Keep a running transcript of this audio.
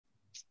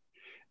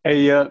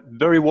A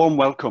very warm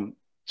welcome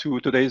to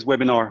today's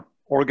webinar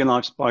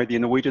organized by the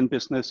Norwegian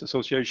Business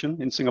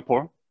Association in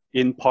Singapore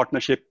in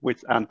partnership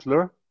with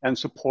Antler and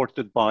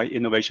supported by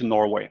Innovation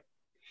Norway.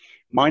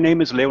 My name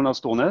is Leonard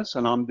Stornes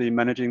and I'm the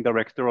Managing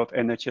Director of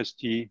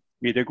NHST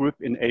Media Group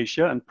in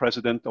Asia and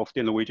President of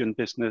the Norwegian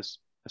Business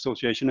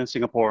Association in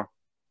Singapore.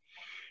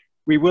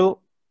 We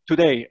will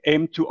today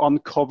aim to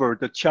uncover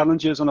the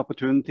challenges and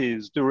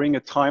opportunities during a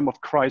time of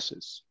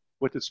crisis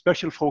with a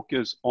special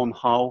focus on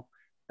how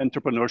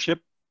entrepreneurship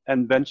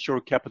and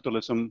venture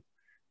capitalism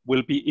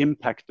will be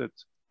impacted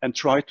and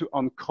try to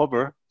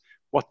uncover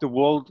what the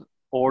world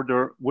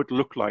order would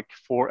look like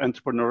for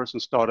entrepreneurs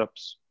and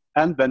startups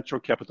and venture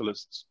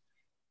capitalists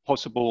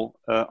possible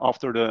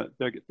after the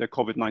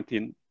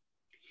COVID-19.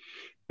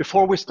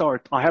 Before we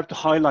start, I have to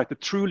highlight the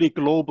truly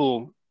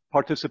global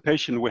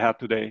participation we have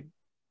today.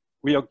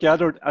 We are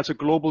gathered as a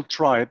global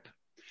tribe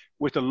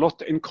with a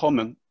lot in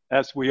common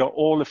as we are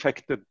all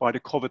affected by the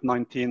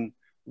COVID-19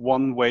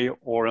 one way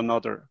or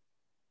another.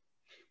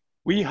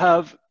 We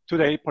have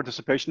today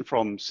participation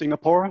from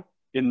Singapore,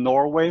 in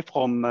Norway,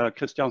 from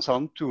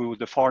Kristiansand to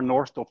the far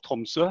north of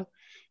Tromsø,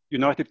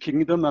 United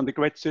Kingdom and the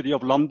great city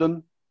of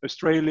London,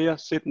 Australia,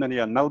 Sydney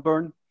and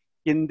Melbourne,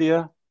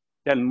 India,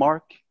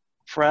 Denmark,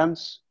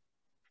 France,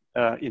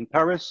 in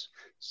Paris,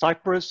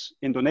 Cyprus,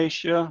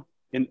 Indonesia.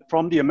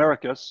 From the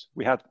Americas,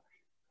 we have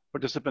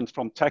participants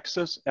from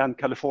Texas and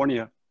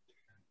California.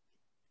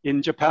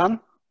 In Japan,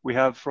 we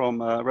have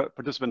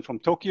participants from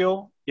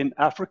Tokyo, in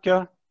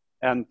Africa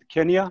and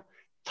Kenya,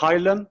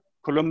 Thailand,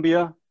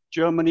 Colombia,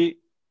 Germany,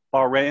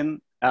 Bahrain,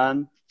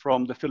 and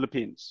from the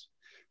Philippines.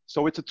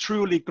 So it's a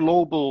truly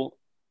global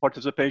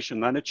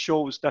participation, and it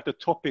shows that the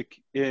topic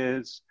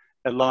is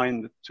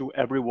aligned to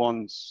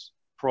everyone's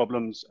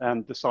problems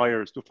and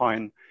desires to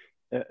find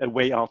a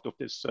way out of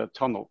this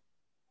tunnel.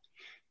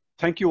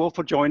 Thank you all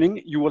for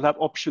joining. You will have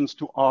options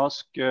to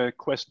ask a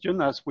question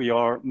as we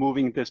are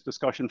moving this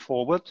discussion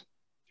forward.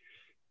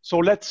 So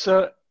let's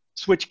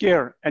switch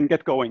gear and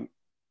get going.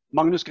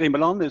 Magnus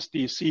Grimeland is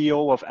the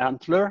CEO of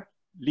Antler.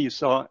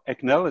 Lisa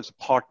Eknell is a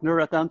partner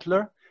at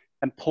Antler.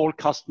 And Paul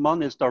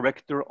Kastman is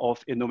Director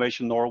of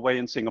Innovation Norway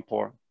in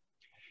Singapore.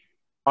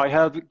 I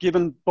have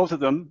given both of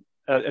them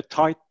a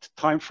tight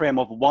time frame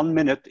of 1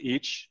 minute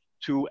each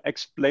to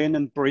explain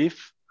in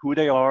brief who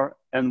they are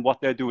and what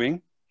they're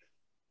doing.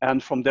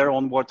 And from there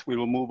onwards, we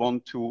will move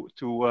on to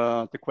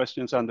the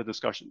questions and the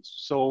discussions.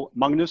 So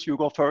Magnus, you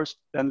go first,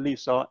 then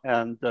Lisa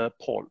and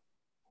Paul.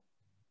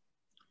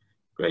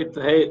 Great.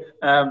 Hey,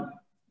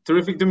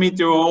 terrific to meet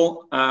you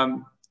all.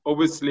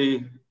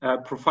 Obviously,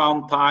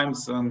 profound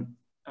times and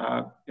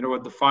a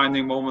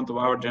defining moment of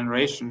our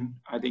generation.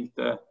 I think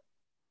the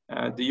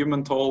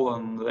human toll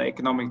and the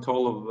economic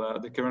toll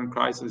of the current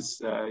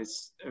crisis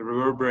is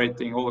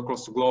reverberating all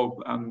across the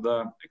globe, and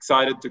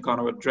excited to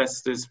kind of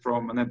address this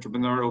from an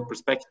entrepreneurial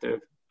perspective.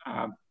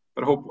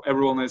 But I hope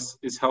everyone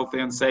is healthy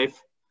and safe.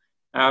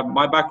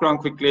 My background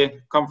quickly,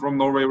 come from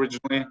Norway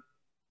originally.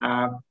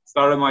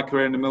 Started my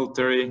career in the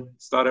military,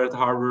 started at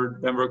Harvard,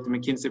 then worked at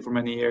McKinsey for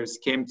many years,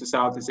 came to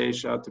Southeast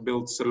Asia to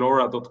build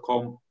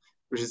Zalora.com,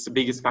 which is the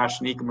biggest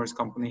fashion e-commerce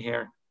company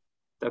here,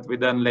 that we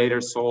then later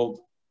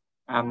sold.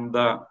 And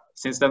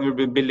since then we've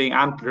been building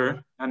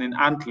Antler, and in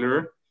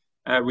Antler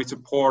we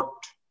support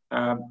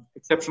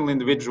exceptional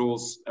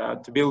individuals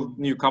to build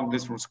new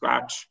companies from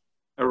scratch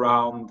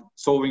around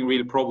solving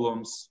real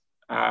problems.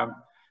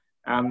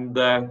 And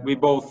we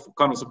both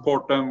kind of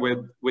support them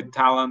with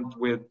talent,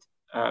 with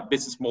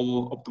business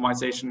model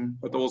optimization,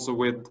 but also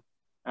with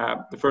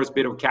the first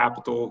bit of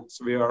capital.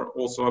 So we are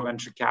also a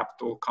venture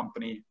capital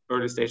company,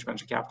 early stage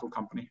venture capital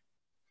company.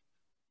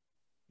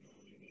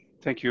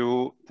 Thank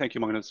you,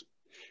 Magnus.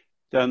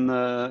 Then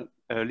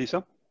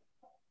Lisa.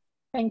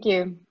 Thank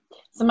you.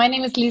 So my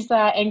name is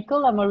Lisa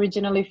Enkel. I'm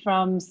originally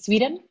from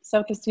Sweden,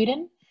 southeast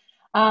Sweden.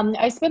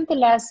 I spent the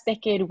last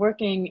decade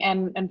working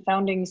and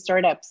founding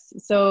startups.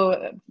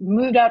 So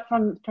moved out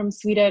from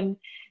Sweden,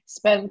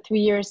 spent 3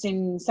 years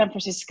in San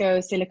Francisco,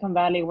 Silicon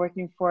Valley,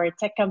 working for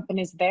tech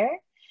companies there.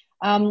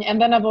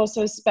 And then I've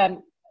also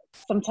spent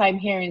some time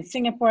here in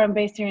Singapore. I'm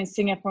based here in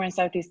Singapore and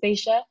Southeast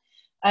Asia.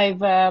 I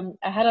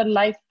had a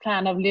life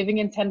plan of living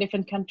in 10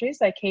 different countries.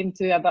 I came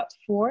to about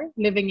 4,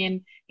 living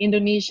in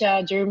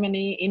Indonesia,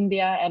 Germany,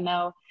 India, and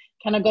now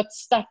kind of got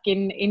stuck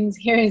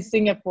here in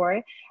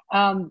Singapore,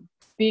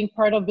 being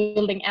part of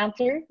building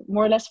Antler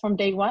more or less from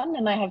day one.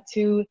 And I have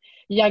 2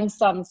 young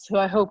sons who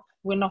I hope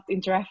will not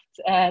interact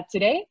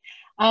today.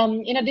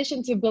 In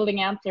addition to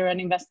building Antler and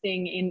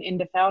investing in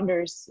the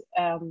founders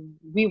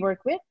we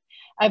work with,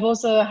 I've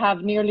also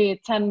have nearly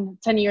 10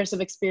 years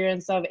of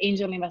experience of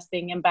angel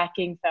investing and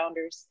backing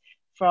founders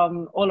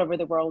from all over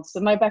the world. So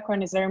my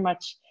background is very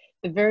much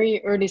the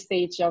very early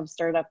stage of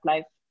startup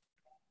life.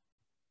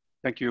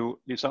 Thank you,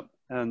 Lisa.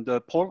 And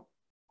Paul?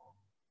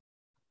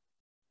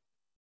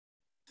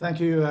 Thank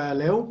you,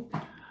 Leo.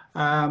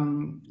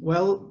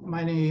 Well,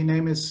 my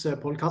name is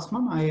Paul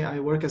Kastman. I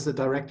work as the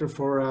director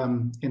for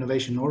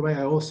Innovation Norway.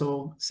 I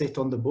also sit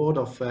on the board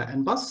of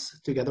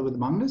NBAS together with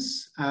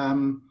Magnus,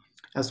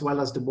 as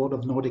well as the board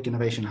of Nordic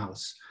Innovation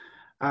House.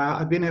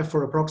 I've been here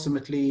for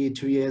approximately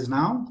 2 years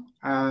now.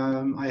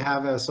 I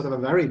have a sort of a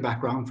varied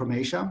background from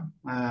Asia.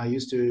 I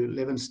used to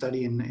live and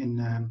study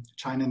in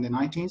China in the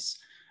 90s,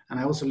 and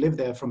I also lived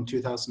there from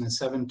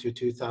 2007 to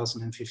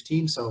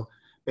 2015. So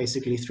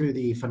basically through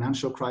the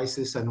financial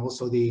crisis and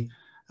also the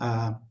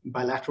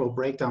bilateral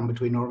breakdown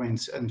between Norway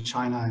and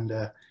China in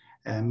the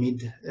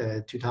mid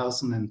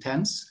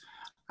 2010s.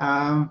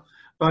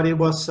 But it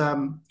was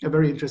a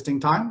very interesting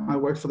time. I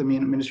worked for the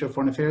Ministry of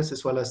Foreign Affairs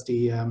as well as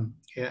the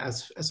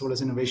as well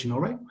as Innovation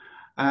Norway.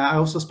 I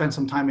also spent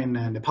some time in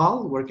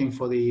Nepal working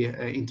for the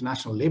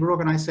International Labour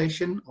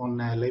Organization on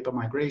labour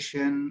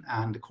migration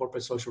and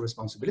corporate social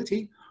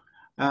responsibility.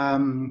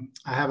 I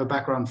have a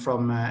background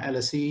from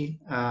LSE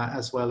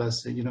as well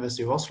as the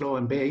University of Oslo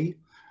and BI,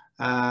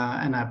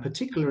 and a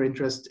particular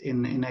interest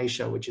in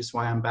Asia, which is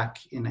why I'm back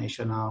in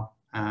Asia now,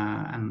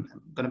 and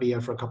I'm going to be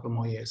here for a couple of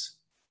more years.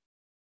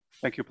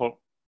 Thank you, Paul.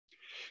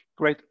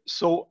 Great.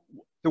 So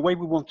the way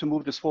we want to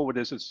move this forward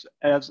is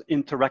as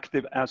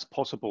interactive as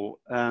possible.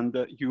 And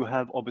you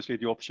have obviously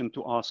the option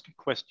to ask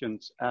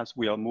questions as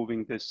we are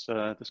moving this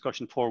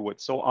discussion forward.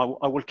 So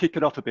I will kick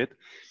it off a bit.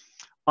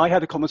 I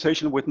had a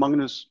conversation with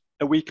Magnus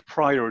a week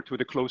prior to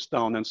the close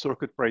down and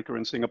circuit breaker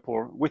in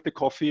Singapore with the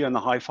coffee and a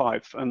high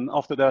five. And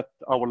after that,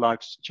 our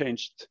lives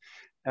changed.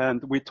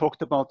 And we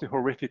talked about the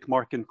horrific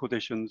market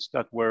conditions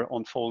that were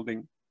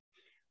unfolding.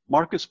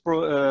 Magnus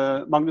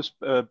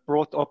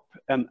brought up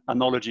an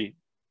analogy.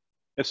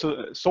 A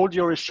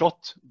soldier is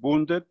shot,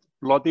 wounded,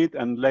 bloodied,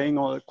 and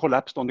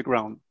collapsed on the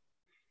ground.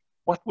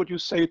 What would you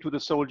say to the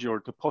soldier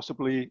to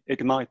possibly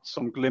ignite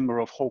some glimmer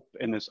of hope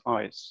in his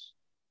eyes?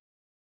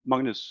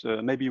 Magnus,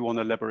 maybe you want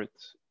to elaborate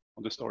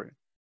on the story.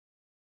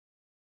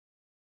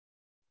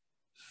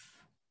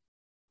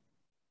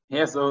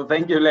 Yeah, so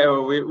thank you,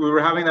 Leo. We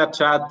were having that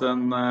chat,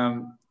 and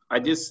I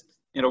just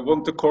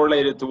want to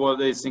correlate it to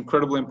what is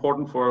incredibly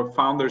important for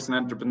founders and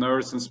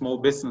entrepreneurs and small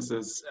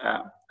businesses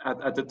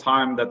at the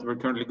time that we're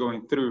currently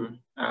going through.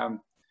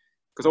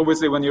 Because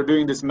obviously when you're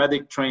doing this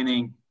medic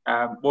training,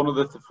 one of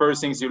the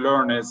first things you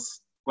learn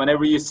is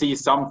whenever you see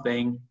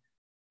something,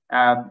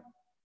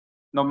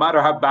 no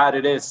matter how bad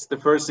it is, the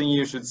first thing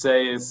you should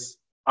say is,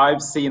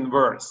 I've seen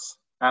worse.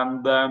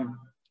 And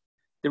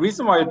the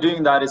reason why you're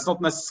doing that is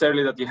not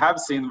necessarily that you have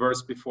seen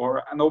worse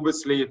before. And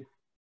obviously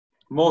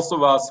most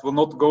of us will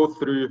not go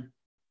through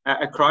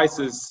a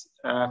crisis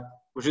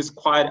which is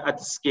quite at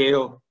the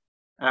scale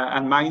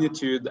and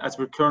magnitude as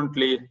we're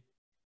currently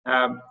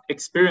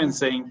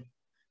experiencing.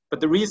 But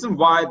the reason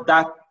why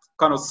that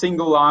kind of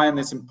single line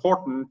is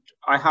important,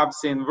 I have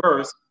seen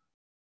worse,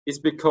 is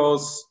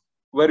because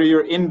whether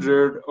you're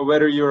injured or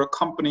whether you're a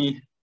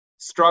company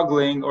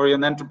struggling or you're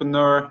an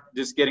entrepreneur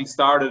just getting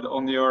started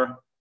on your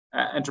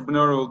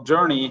entrepreneurial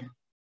journey,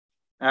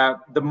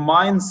 the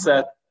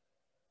mindset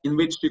in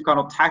which you kind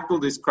of tackle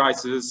this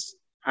crisis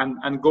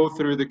and go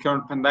through the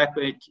current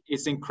pandemic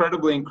is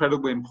incredibly,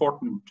 incredibly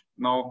important.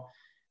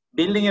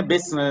 Building a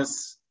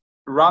business,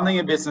 running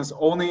a business,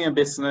 owning a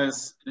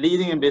business,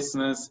 leading a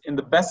business in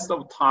the best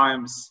of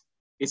times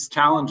is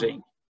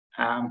challenging.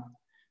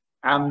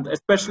 And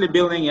especially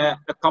building a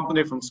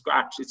company from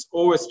scratch, it's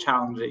always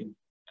challenging.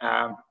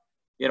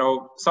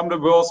 Some of the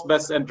world's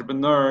best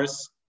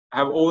entrepreneurs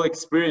have all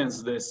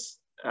experienced this.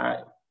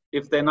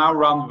 If they now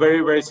run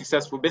very, very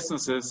successful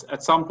businesses,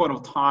 at some point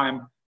of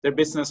time, their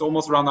business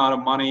almost ran out of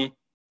money. At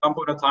some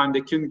point of time,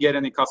 they couldn't get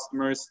any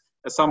customers.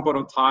 At some point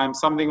of time,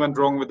 something went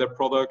wrong with their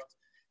product.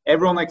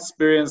 Everyone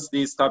experienced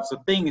these types of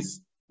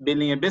things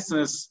building a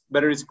business,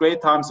 whether it's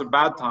great times or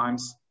bad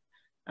times.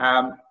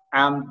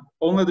 And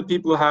only the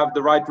people who have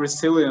the right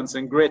resilience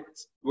and grit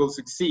will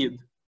succeed.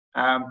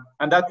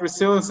 And that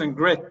resilience and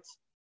grit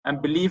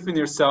and belief in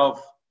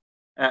yourself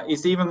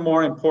is even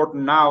more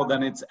important now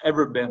than it's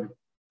ever been.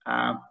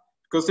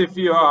 Because if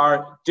you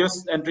are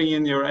just entering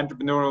in your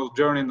entrepreneurial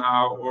journey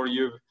now, or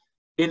you've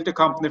built a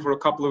company for a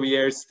couple of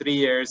years, 3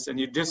 years, and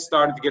you just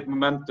started to get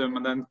momentum,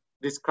 and then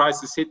this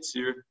crisis hits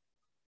you,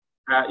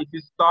 if you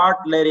start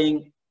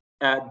letting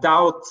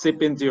doubt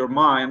seep into your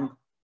mind,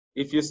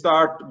 if you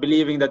start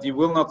believing that you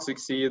will not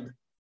succeed,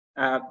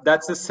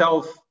 that's a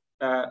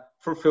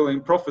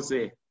self-fulfilling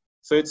prophecy.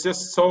 So it's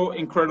just so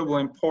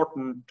incredibly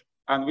important.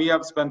 And we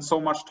have spent so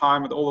much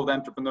time with all of the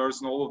entrepreneurs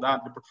and all of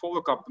the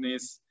portfolio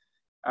companies,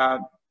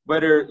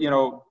 whether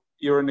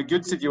you're in a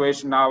good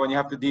situation now and you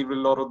have to deal with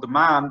a lot of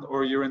demand,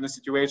 or you're in a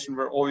situation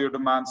where all your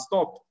demand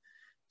stopped,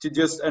 to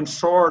just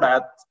ensure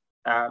that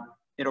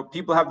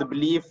people have the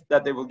belief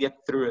that they will get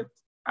through it.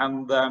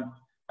 And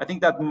I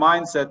think that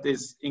mindset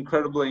is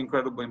incredibly,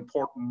 incredibly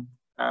important.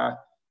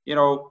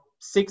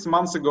 6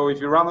 months ago,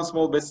 if you run a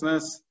small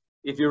business,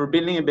 if you were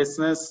building a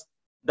business,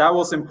 that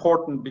was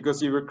important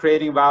because you were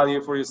creating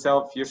value for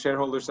yourself, your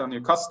shareholders, and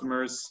your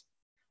customers.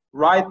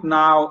 Right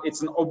now,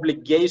 it's an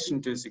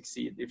obligation to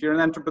succeed. If you're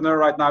an entrepreneur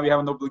right now, you have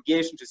an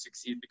obligation to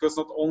succeed, because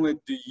not only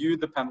do you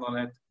depend on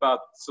it, but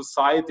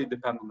society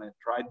depends on it,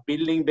 right?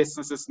 Building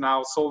businesses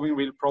now, solving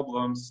real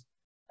problems,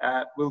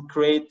 will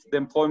create the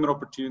employment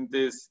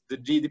opportunities, the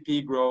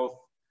GDP growth,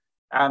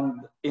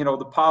 and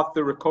the path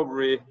to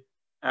recovery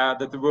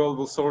that the world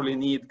will sorely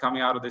need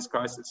coming out of this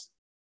crisis.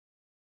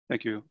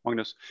 Thank you,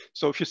 Magnus.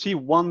 So if you see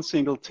one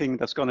single thing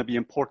that's going to be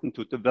important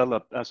to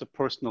develop as a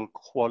personal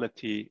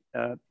quality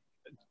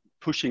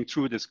pushing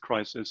through this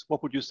crisis,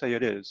 what would you say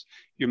it is?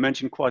 You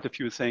mentioned quite a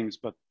few things,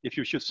 but if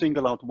you should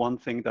single out one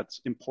thing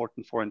that's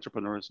important for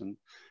entrepreneurs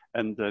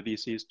and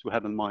VCs to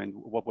have in mind,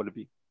 what would it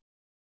be?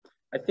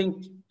 I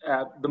think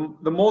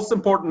the most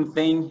important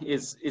thing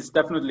is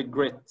definitely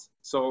grit.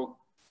 So,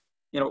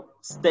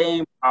 stay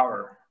in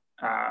power.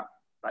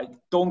 Like,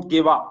 don't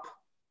give up,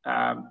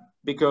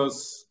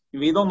 because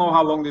we don't know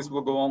how long this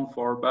will go on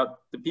for. But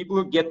the people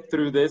who get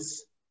through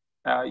this,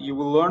 you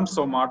will learn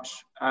so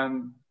much,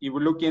 and you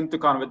will look into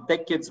kind of a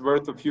decade's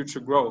worth of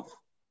future growth.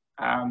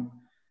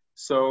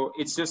 So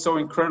it's just so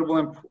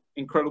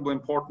incredibly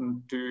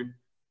important to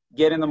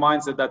get in the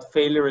mindset that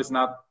failure is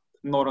not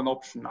an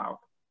option now.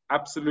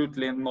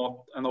 Absolutely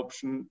not an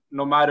option,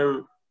 no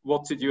matter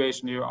what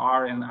situation you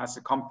are in as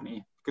a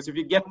company. Because if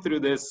you get through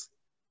this,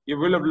 you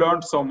will have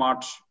learned so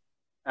much.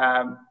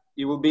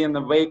 You will be in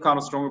a way kind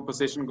of stronger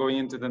position going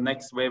into the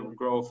next wave of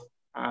growth.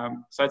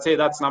 So I'd say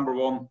that's number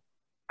one.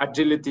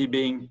 Agility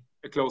being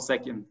a close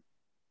second.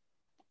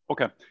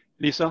 Okay.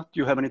 Lisa, do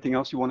you have anything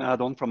else you want to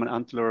add on from an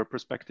Antler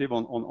perspective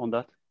on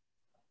that?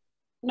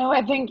 No,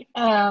 I think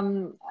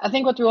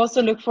what we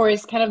also look for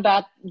is kind of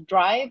that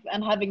drive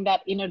and having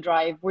that inner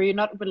drive where you're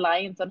not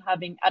reliant on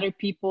having other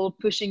people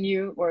pushing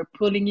you or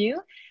pulling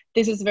you.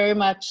 This is very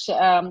much,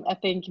 I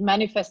think,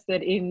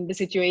 manifested in the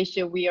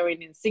situation we are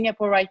in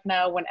Singapore right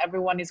now when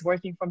everyone is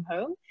working from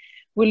home.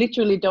 We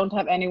literally don't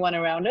have anyone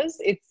around us.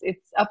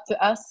 It's up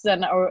to us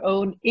and our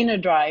own inner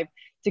drive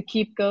to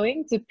keep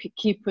going, to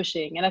keep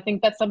pushing. And I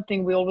think that's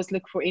something we always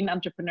look for in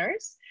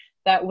entrepreneurs,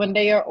 that when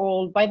they are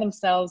all by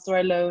themselves or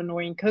alone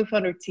or in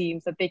co-founder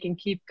teams, that they can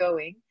keep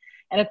going.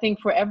 And I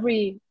think for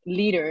every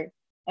leader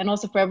and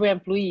also for every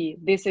employee,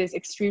 this is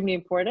extremely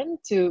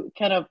important to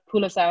kind of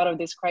pull us out of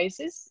this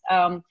crisis,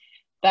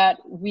 that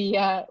we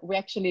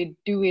actually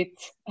do it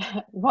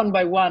one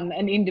by one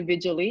and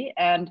individually.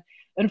 And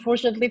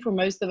unfortunately for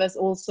most of us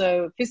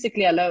also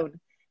physically alone,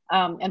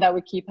 and that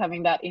we keep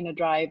having that inner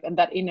drive and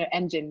that inner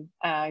engine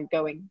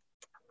going.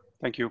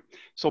 Thank you.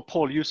 So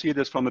Paul, you see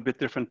this from a bit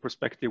different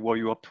perspective where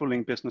you are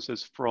pulling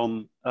businesses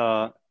from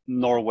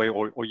Norway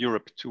or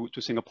Europe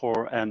to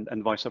Singapore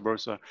and vice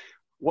versa.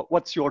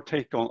 What's your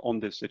take on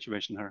this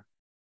situation here?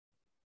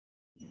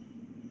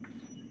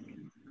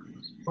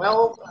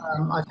 Well,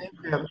 I think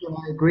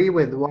I agree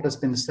with what has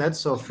been said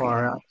so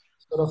far. I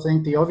sort of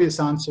think the obvious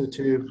answer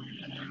to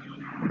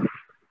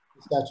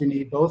is that you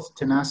need both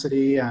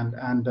tenacity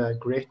and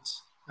grit.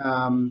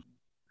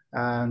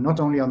 Not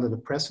only under the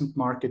present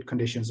market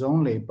conditions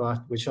only,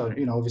 but which are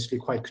obviously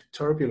quite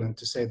turbulent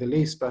to say the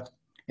least, but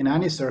in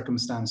any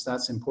circumstance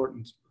that's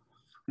important.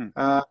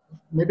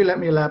 Maybe let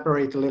me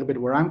elaborate a little bit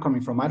where I'm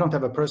coming from. I don't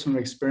have a personal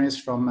experience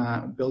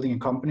from building a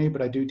company,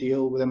 but I do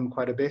deal with them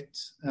quite a bit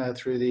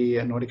through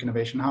the Nordic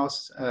Innovation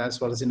House as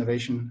well as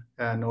Innovation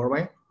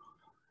Norway.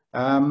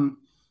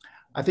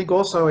 I think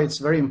also it's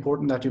very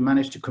important that you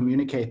manage to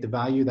communicate the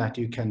value that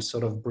you can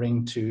sort of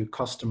bring to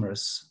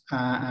customers,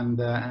 and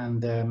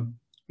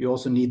you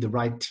also need the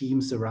right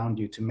teams around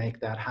you to make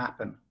that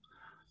happen.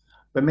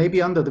 But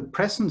maybe under the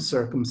present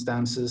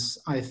circumstances,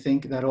 I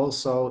think that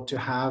also to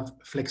have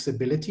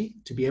flexibility,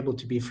 to be able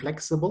to be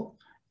flexible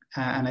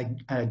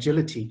and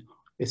agility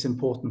is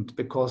important,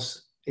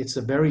 because it's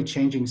a very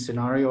changing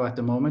scenario at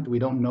the moment. We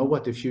don't know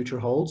what the future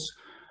holds.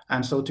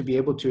 And so to be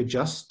able to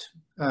adjust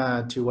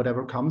to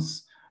whatever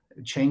comes,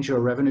 change your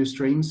revenue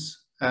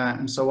streams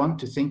and so on,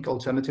 to think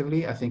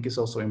alternatively, I think is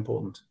also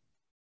important.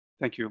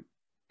 Thank you.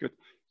 Good.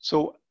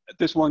 So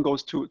this one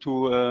goes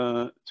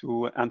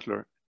to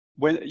Antler.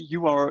 When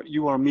you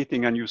are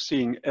meeting and you're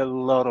seeing a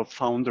lot of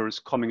founders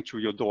coming through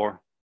your door,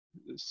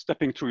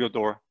 stepping through your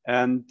door,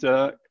 and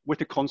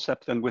with a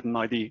concept and with an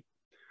idea,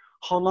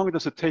 how long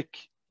does it take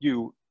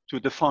you to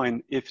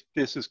define if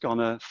this is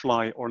gonna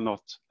fly or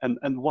not,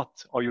 and what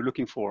are you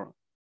looking for?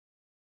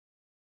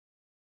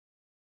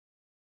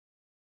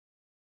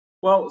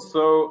 Well,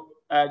 so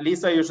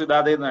Lisa, you should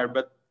add in there,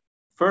 but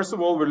first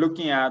of all, we're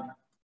looking at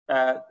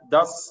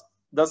does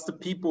the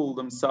people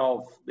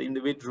themselves, the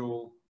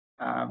individual,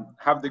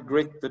 have the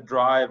grit, the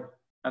drive,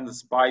 and the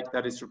spike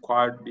that is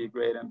required to be a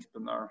great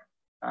entrepreneur.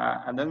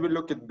 And then we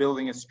look at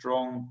building a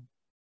strong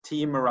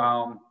team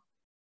around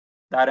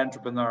that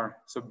entrepreneur.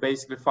 So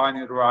basically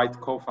finding the right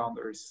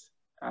co-founders.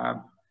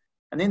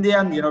 And in the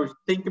end,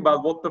 think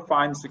about what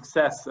defines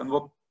success and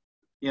what,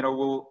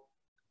 will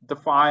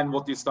define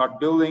what you start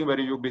building,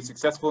 whether you'll be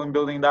successful in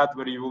building that,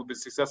 whether you will be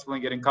successful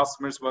in getting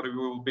customers, whether you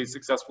will be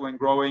successful in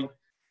growing.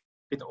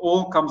 It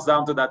all comes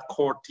down to that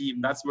core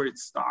team. That's where it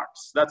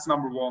starts. That's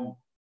number one.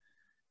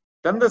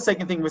 Then the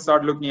second thing we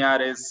start looking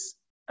at is,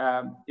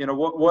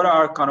 what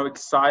are kind of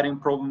exciting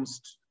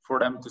problems for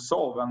them to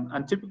solve?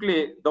 And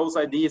typically those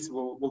ideas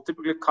will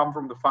typically come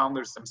from the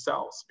founders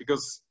themselves,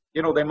 because,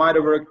 they might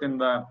have worked in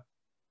the,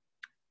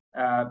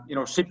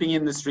 shipping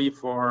industry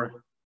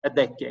for a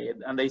decade,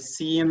 and they've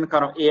seen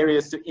kind of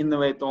areas to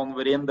innovate on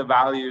within the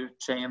value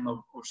chain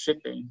of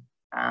shipping.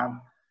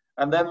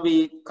 And then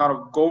we kind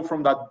of go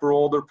from that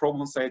broader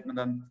problem statement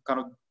and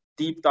kind of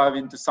deep dive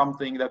into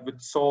something that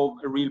would solve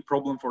a real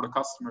problem for the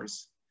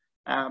customers.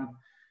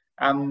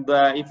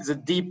 If it's a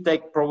deep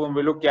tech problem,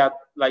 we look at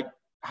like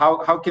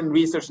how can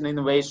research and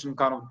innovation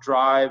kind of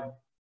drive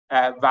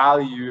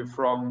value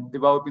from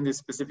developing this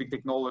specific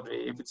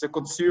technology. If it's a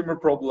consumer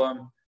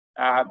problem,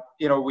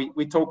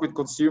 we talk with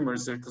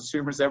consumers. There are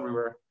consumers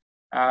everywhere,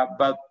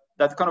 but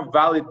that kind of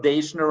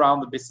validation around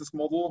the business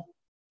model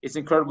is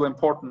incredibly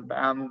important.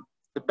 And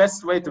the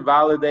best way to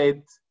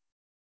validate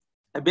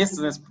a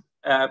business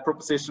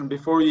proposition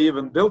before you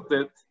even built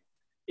it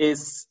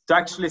is to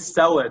actually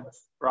sell it,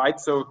 right?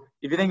 So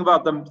if you think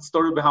about the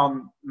story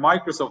behind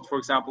Microsoft, for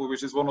example,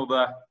 which is one of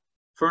the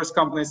first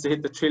companies to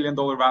hit the $1 trillion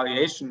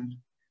valuation,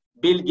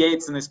 Bill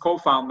Gates and his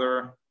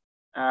co-founder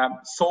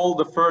sold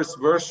the first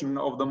version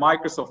of the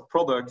Microsoft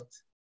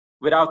product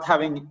without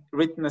having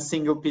written a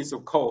single piece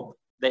of code.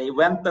 They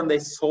went and they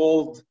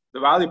sold the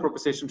value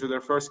proposition to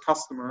their first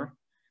customer.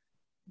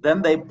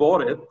 Then they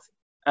bought it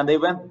and they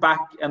went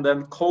back and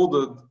then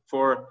coded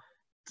for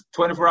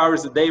 24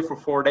 hours a day for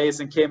 4 days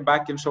and came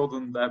back and showed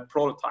them the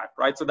prototype,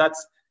 right? So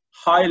that's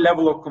high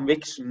level of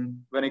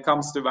conviction when it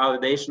comes to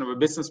validation of a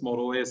business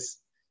model. Is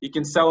you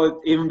can sell it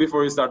even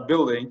before you start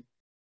building.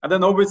 And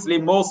then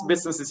obviously most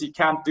businesses you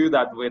can't do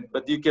that with,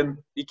 but you can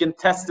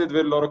test it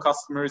with a lot of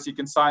customers, you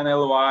can sign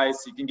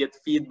LOIs, you can get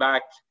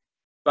feedback.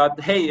 But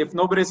hey, if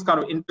nobody's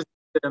kind of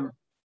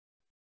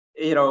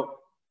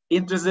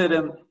interested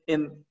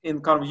in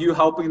kind of you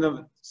helping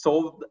them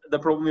solve the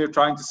problem you're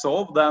trying to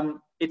solve, then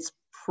it's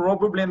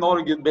probably not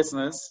a good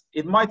business.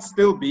 It might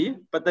still be,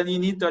 but then you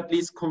need to at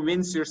least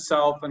convince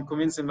yourself and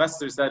convince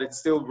investors that it's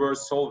still worth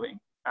solving.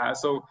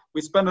 So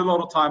we spend a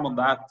lot of time on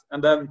that.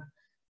 And then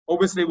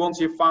obviously once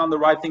you found the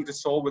right thing to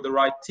solve with the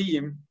right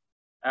team,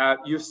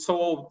 you've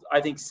solved, I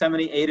think,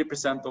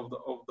 70-80% of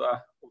the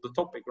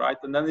topic, right?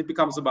 And then it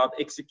becomes about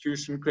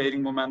execution,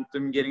 creating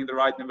momentum, getting the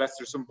right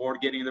investors on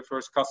board, getting the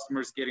first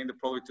customers, getting the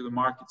product to the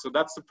market. So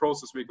that's the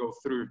process we go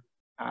through.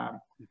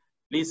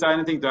 Lisa,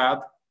 anything to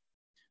add?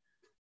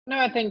 No,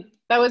 I think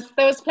that was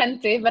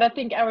plenty, but I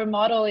think our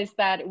model is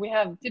that we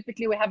have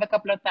a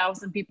couple of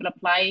thousand people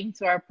applying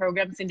to our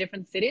programs in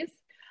different cities.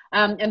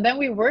 And then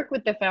we work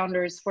with the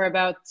founders for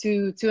about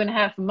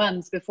 2.5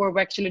 months before we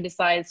actually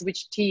decide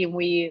which team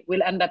we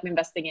will end up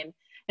investing in.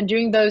 And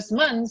during those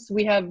months,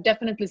 we have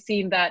definitely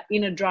seen that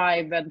inner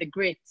drive and the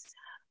grit,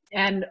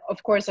 and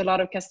of course, a lot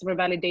of customer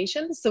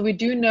validation. So we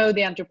do know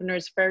the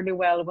entrepreneurs fairly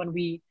well when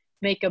we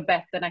make a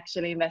bet and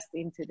actually invest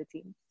into the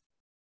team.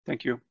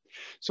 Thank you.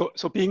 So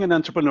being an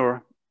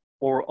entrepreneur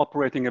or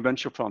operating a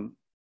venture fund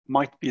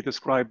might be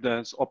described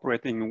as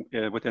operating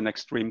within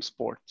extreme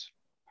sport.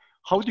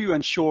 How do you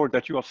ensure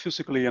that you are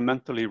physically and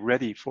mentally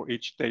ready for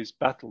each day's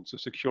battle to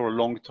secure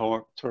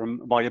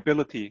long-term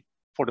viability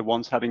for the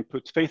ones having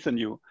put faith in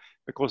you?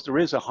 Because there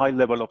is a high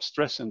level of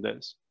stress in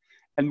this.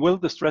 And will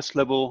the stress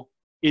level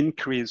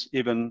increase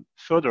even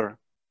further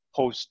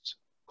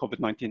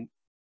post-COVID-19?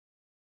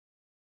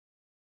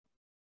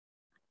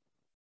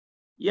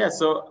 Yeah,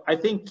 so I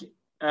think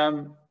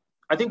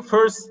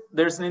first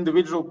there's an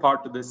individual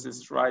part to this,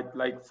 is right,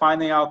 like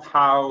finding out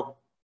how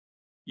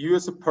you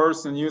as a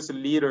person, you as a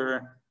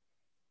leader,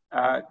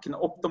 can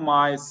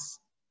optimize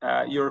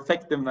your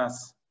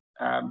effectiveness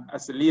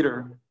as a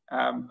leader.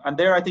 And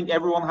there, I think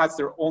everyone has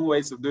their own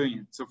ways of doing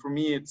it. So for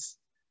me, it's,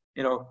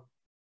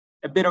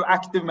 a bit of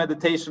active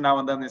meditation now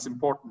and then is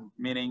important,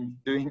 meaning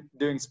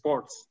doing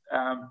sports.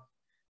 You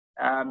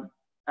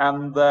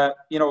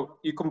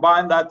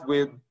combine that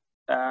with,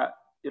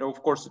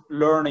 of course,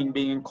 learning,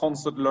 being in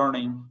constant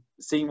learning,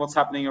 seeing what's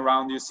happening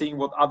around you, seeing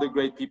what other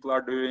great people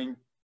are doing,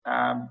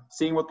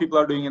 seeing what people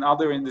are doing in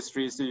other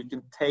industries, so you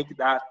can take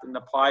that and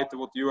apply it to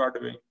what you are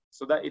doing.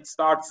 So that it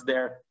starts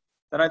there.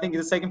 Then I think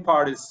the second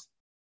part is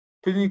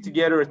putting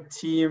together a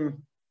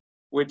team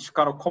which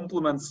kind of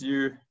complements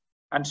you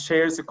and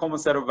shares a common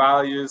set of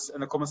values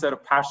and a common set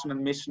of passion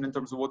and mission in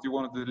terms of what you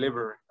want to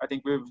deliver. I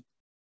think we're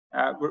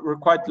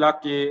quite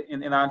lucky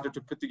in Antler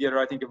to put together,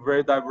 I think, a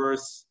very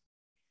diverse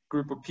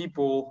group of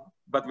people,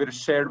 but with a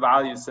shared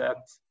value set.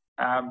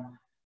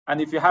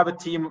 And if you have a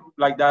team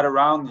like that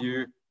around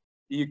you,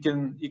 you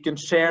can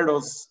share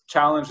those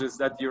challenges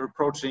that you're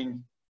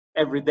approaching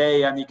every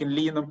day, and you can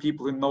lean on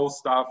people who know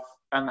stuff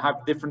and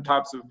have different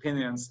types of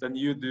opinions than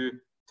you do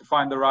to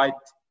find the right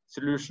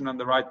solution and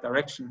the right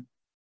direction.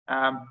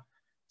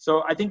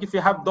 So I think if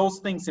you have those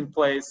things in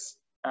place,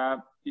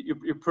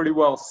 you're pretty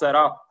well set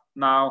up.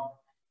 Now,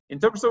 in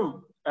terms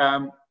of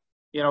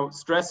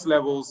stress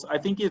levels, I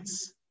think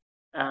it's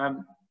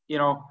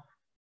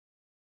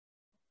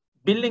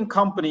building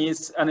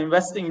companies and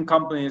investing in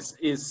companies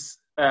is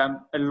a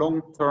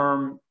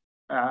long-term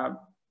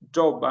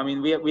job. I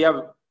mean, we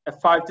have a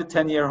 5 to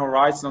 10 year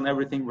horizon on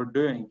everything we're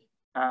doing.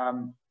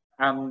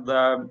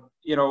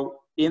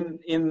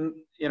 In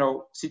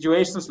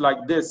situations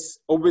like this,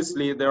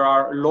 obviously there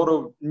are a lot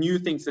of new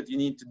things that you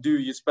need to do.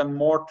 You spend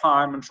more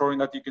time ensuring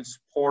that you can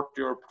support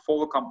your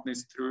portfolio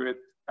companies through it.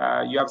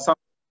 You have some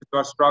who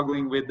are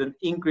struggling with an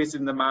increase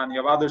in demand.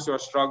 You have others who are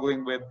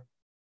struggling with,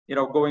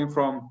 going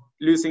from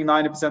losing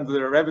 90% of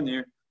their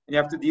revenue, and you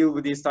have to deal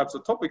with these types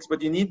of topics.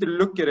 But you need to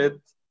look at it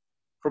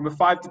from a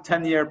 5 to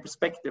 10 year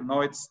perspective.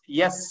 No, it's,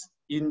 yes,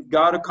 you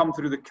got to come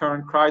through the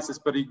current crisis,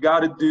 but you got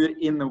to do it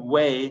in a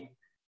way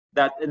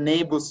that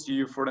enables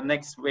you for the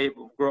next wave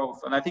of growth.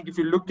 And I think if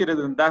you look at it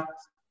in that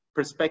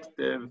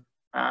perspective,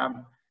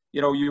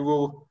 you know, you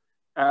will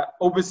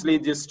obviously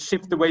just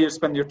shift the way you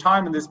spend your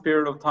time in this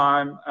period of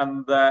time.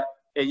 And,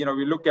 you know,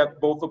 you look at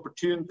both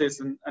opportunities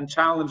and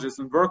challenges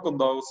and work on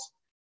those.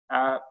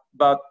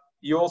 But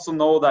you also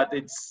know that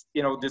it's,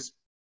 you know, just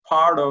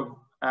part of,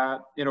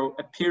 you know,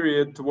 a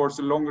period towards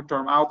a longer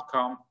term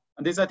outcome.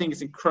 And this, I think,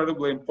 is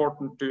incredibly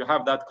important to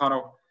have that kind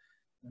of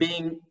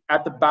being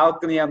at the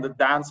balcony and the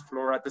dance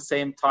floor at the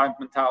same time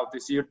mentality.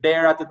 So you're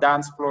there at the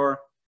dance floor,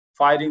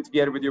 fighting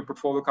together with your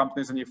portfolio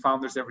companies and your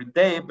founders every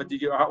day, but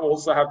you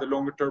also have the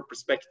longer term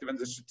perspective and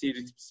the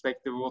strategic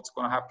perspective of what's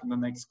going to happen in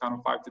the next kind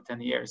of 5 to 10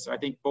 years. So I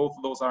think both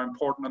of those are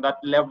important, and that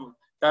level,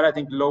 that I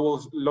think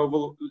lowers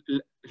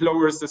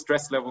the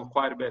stress level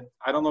quite a bit.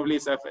 I don't know,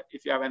 Lisa,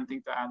 if you have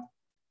anything to add.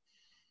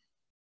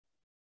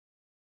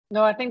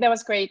 No, I think that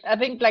was great. I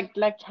think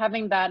like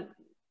having that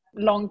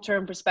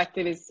long-term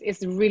perspective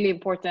is really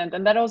important,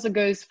 and that also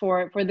goes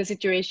for the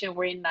situation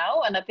we're in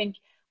now. And I think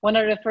one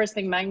of the first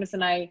thing Magnus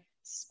and I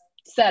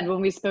said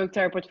when we spoke to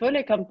our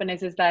portfolio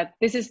companies is that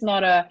this is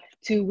not a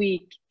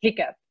 2-week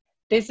hiccup.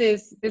 This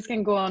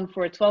can go on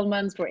for 12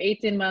 months, for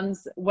 18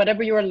 months,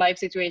 whatever your life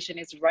situation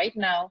is right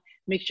now.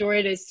 Make sure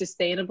it is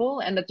sustainable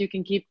and that you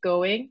can keep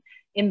going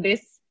in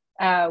this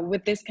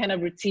with this kind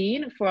of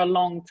routine for a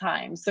long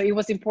time. So it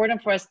was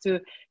important for us to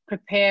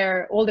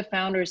prepare all the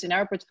founders in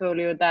our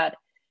portfolio that,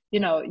 you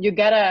know, you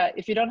gotta,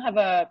 if you don't have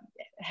a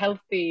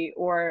healthy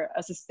or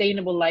a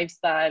sustainable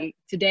lifestyle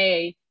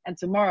today and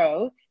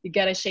tomorrow, you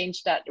gotta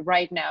change that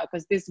right now,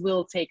 because this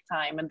will take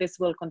time and this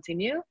will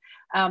continue.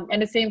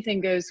 And the same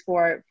thing goes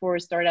for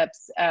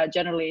startups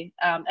generally.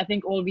 I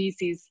think all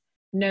VCs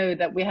know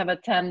that we have a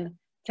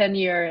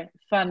 10-year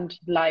fund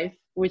life,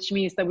 which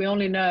means that we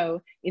only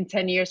know in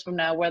 10 years from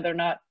now whether or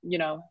not, you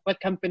know, what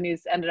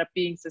companies ended up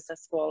being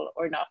successful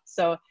or not.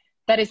 So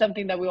that is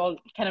something that we all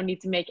kind of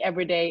need to make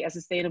every day a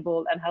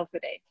sustainable and healthy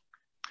day.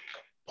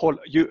 Paul,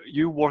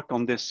 you work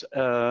on this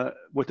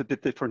with a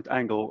bit different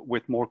angle,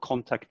 with more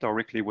contact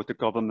directly with the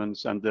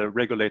governments and the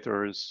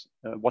regulators,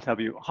 what have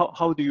you.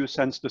 How do you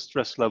sense the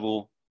stress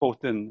level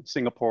both in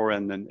Singapore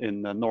and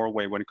in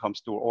Norway when it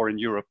comes to, or in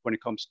Europe when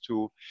it comes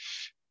to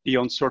the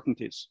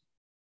uncertainties?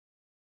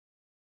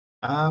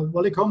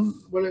 When it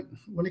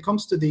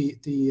comes to the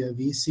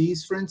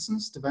VCs, for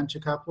instance, the venture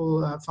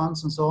capital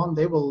funds and so on,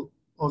 they will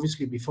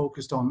obviously be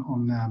focused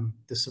on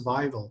the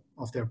survival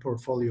of their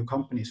portfolio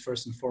companies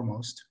first and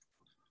foremost.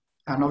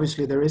 And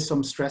obviously there is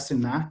some stress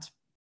in that.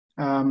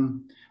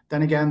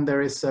 Then again,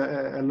 there is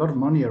a lot of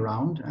money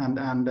around,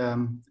 and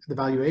the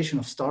valuation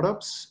of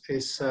startups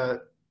is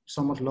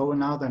somewhat lower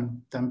now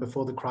than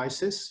before the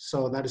crisis.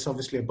 So that is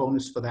obviously a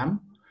bonus for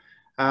them.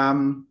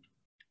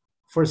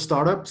 For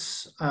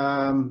startups,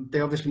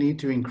 they obviously need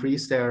to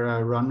increase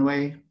their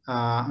runway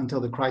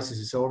until the crisis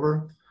is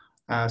over.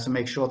 So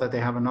make sure that they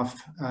have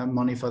enough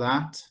money for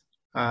that.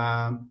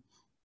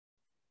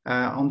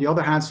 On the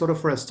other hand, sort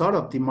of for a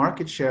startup, the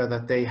market share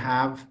that they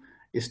have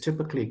is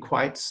typically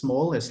quite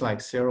small. It's like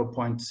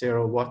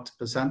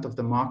 0.01% of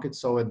the market.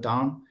 So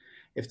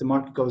if the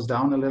market goes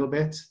down a little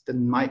bit,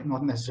 then might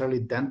not necessarily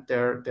dent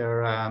their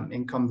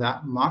income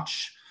that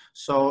much.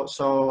 So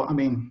I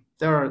mean,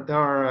 there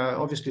are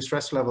obviously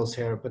stress levels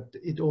here, but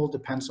it all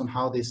depends on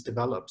how this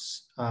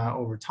develops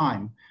over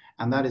time.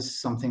 And that is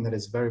something that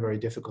is very, very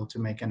difficult to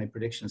make any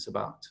predictions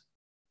about.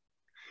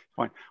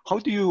 Fine. How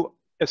do you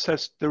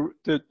assess the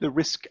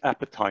risk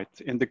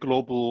appetite in the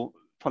global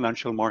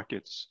financial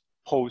markets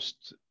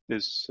post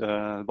this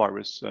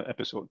virus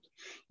episode?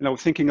 You know,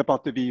 thinking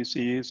about the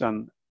VCs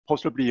and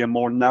possibly a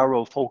more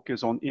narrow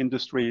focus on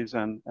industries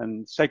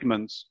and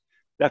segments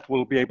that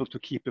will be able to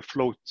keep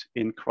afloat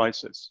in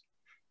crisis.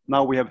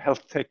 Now we have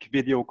health tech,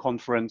 video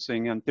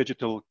conferencing, and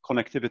digital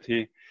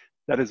connectivity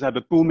that is a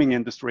booming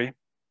industry,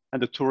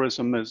 and the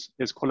tourism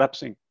is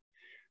collapsing.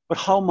 But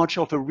how much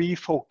of a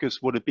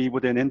refocus would it be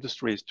within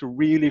industries to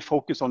really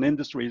focus on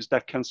industries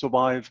that can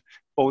survive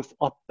both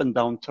up and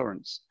down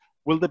turns?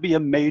 Will there be a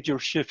major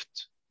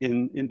shift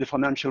in the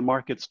financial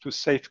markets to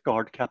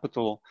safeguard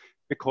capital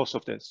because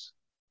of this?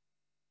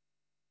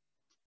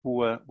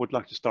 Who would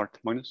like to start,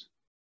 Magnus?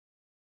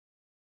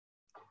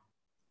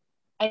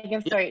 I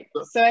can start.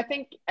 So I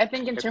think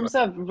in terms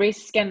of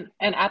risk and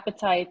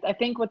appetite, I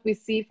think what we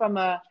see from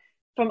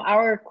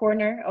our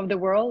corner of the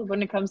world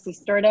when it comes to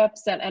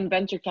startups and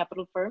venture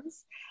capital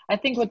firms, I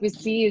think what we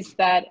see is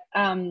that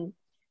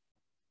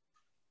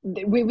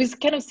we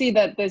kind of see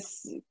that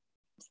there's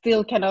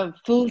still kind of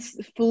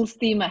full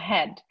steam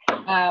ahead,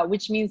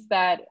 which means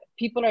that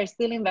people are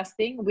still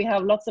investing. We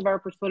have lots of our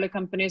portfolio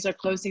companies are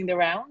closing their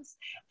rounds.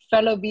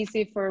 Fellow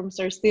VC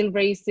firms are still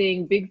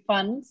raising big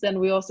funds, and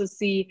we also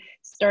see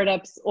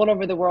startups all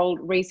over the world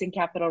raising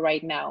capital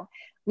right now.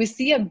 We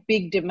see a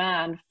big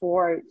demand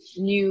for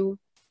new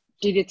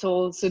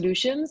digital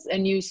solutions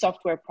and new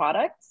software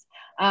products.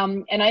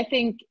 And I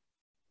think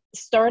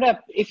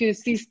if you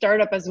see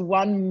startup as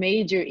one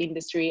major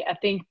industry, I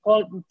think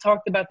Paul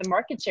talked about the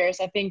market shares.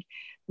 I think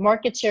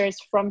market shares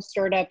from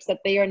startups that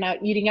they are now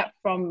eating up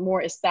from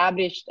more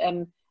established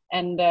and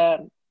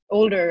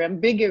older and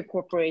bigger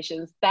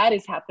corporations, that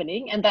is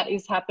happening, and that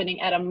is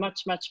happening at a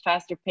much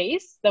faster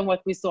pace than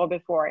what we saw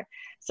before.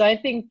 So I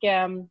think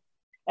I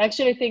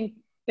actually think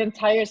the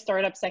entire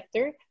startup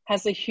sector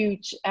has a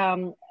huge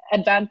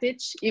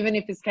advantage, even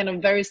if it's kind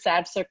of very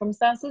sad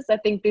circumstances. I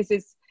think this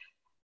is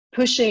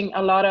pushing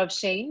a lot of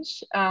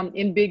change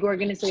in big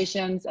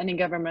organizations and in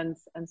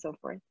governments and so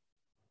forth.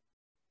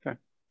 Okay.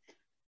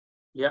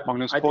 Yeah,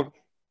 Magnus, I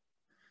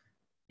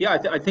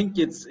think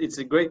it's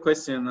a great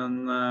question,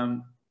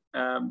 and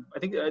I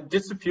think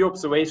just a few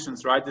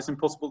observations, right? It's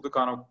impossible to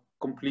kind of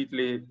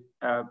completely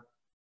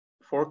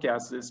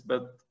forecast this,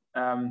 but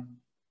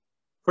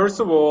first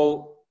of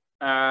all,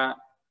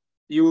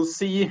 you will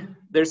see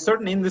there's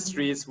certain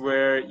industries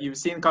where you've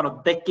seen kind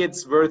of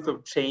decades worth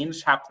of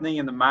change happening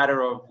in a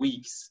matter of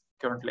weeks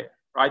currently,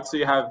 right? So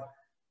you have,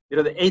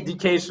 the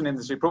education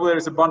industry. Probably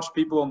there's a bunch of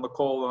people on the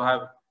call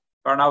who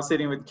are now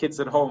sitting with kids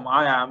at home.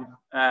 I am,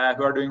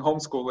 who are doing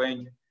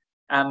homeschooling,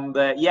 and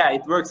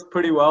it works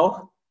pretty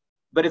well,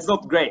 but it's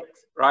not great,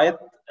 right?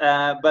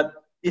 But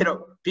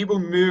people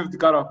moved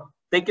kind of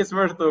decades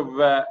worth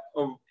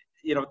of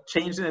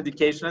change in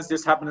education has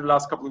just happened in the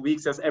last couple of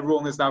weeks as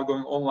everyone is now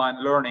going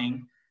online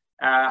learning.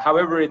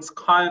 However, it's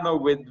kind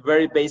of with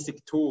very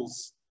basic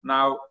tools.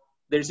 Now,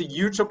 there's a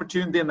huge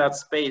opportunity in that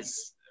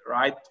space,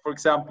 right? For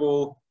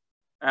example,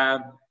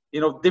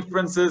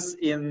 differences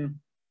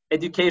in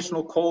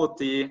educational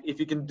quality.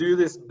 If you can do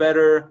this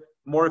better,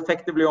 more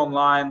effectively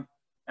online,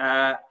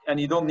 and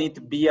you don't need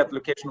to be at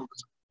locational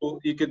school,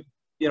 you could,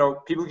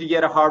 people can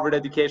get a Harvard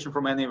education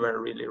from anywhere,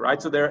 really, right?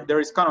 So there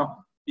is kind of,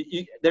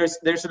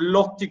 there's a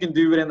lot you can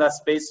do within that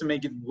space to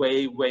make it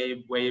way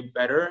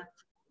better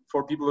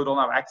for people who don't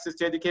have access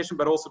to education,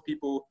 but also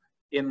people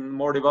in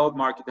more developed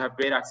markets who have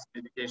great access to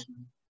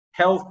education.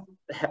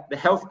 The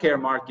healthcare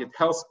market,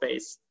 health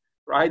space,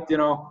 right?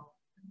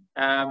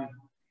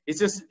 It's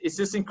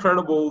just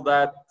incredible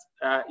that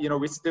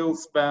we still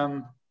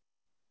spend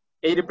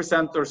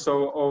 80% or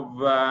so of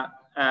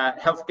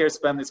healthcare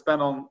spend is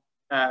spent on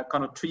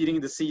kind of treating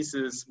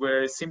diseases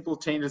where simple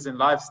changes in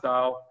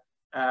lifestyle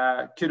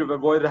could have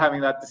avoided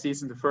having that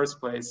disease in the first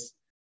place.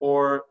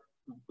 Or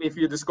if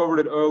you discovered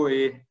it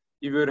early,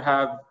 you would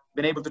have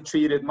been able to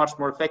treat it much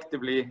more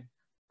effectively.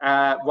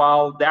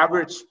 While the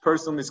average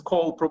person in this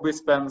call probably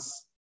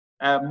spends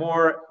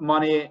more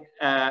money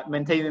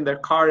maintaining their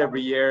car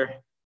every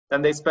year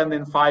than they spend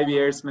in 5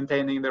 years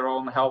maintaining their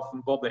own health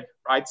and body,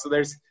 right? So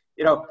there's,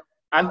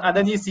 and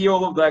then you see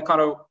all of the kind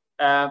of,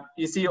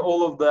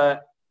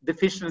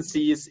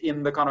 deficiencies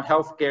in the kind of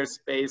healthcare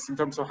space in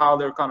terms of how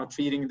they're kind of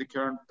treating the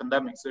current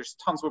pandemic. So there's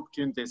tons of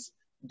opportunities.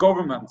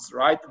 Governments,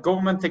 right?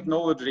 Government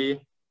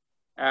technology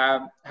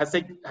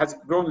has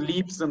grown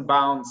leaps and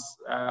bounds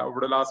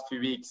over the last few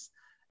weeks.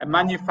 And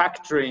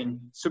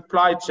manufacturing,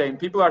 supply chain,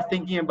 people are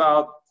thinking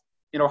about,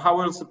 how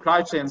will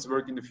supply chains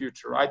work in the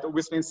future, right?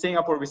 Obviously in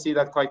Singapore, we see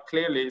that quite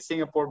clearly.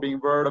 Singapore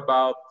being worried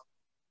about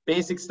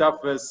basic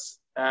stuff as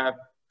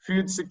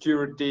food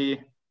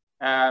security,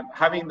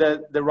 having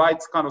the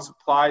right kind of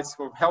supplies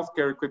for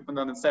healthcare equipment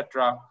and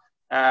etc.,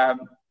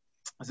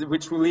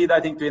 which will lead, I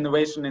think, to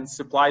innovation in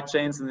supply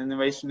chains and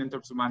innovation in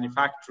terms of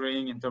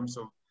manufacturing, in terms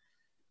of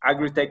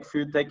agri-tech,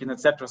 food tech, and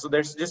etc. So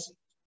there's just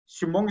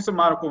humongous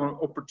amount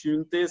of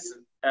opportunities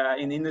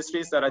in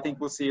industries that I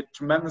think will see a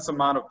tremendous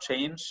amount of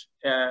change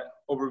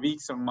over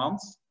weeks and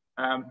months.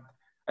 I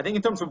think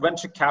in terms of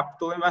venture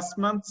capital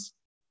investments,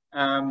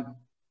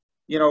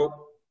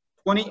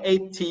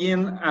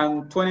 2018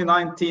 and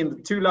 2019, the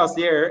two last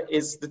year,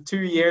 is the 2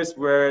 years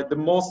where the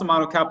most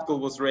amount of capital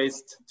was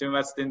raised to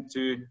invest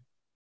into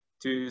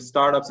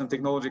startups and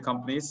technology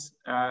companies,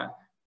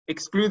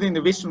 excluding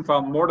the Vision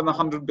Fund, more than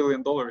 $100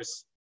 billion.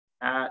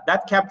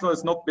 That capital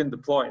has not been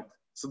deployed.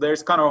 So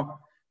there's kind of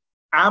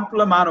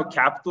ample amount of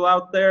capital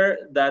out there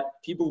that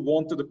people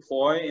want to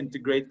deploy into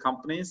great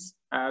companies.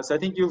 So I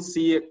think you'll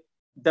see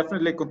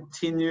definitely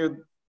continued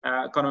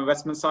kind of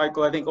investment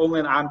cycle. I think only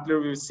in Antler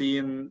we've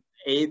seen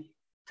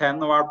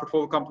 8-10 of our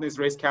portfolio companies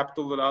raise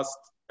capital the last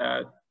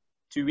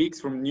 2 weeks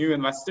from new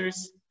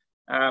investors,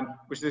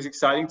 which is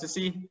exciting to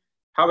see.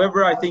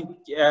 However, I think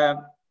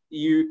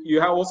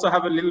you also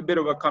have a little bit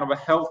of a kind of a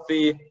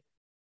healthy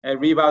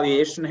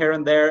revaluation here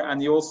and there,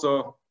 and you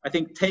also, I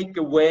think, take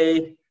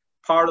away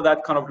part of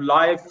that kind of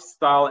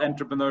lifestyle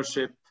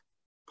entrepreneurship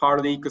part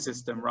of the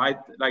ecosystem, right?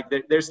 Like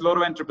there's a lot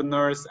of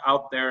entrepreneurs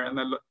out there and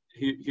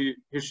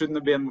who shouldn't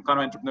have been kind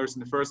of entrepreneurs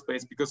in the first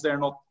place because they're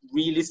not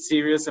really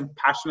serious and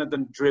passionate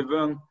and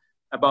driven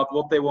about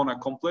what they want to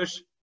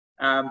accomplish.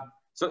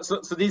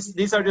 So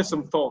these are just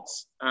some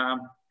thoughts.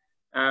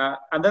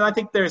 And then I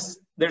think there's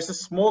a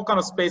small kind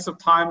of space of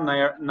time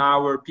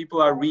now where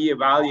people are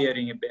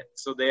reevaluating a bit.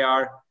 So they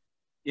are,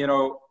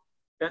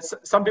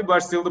 some people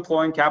are still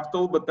deploying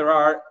capital, but there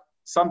are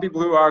some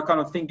people who are kind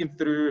of thinking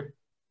through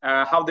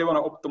how they want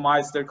to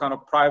optimize their kind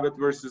of private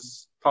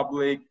versus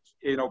public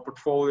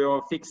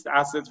portfolio, fixed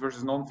assets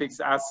versus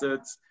non-fixed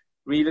assets,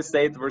 real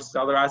estate versus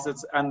other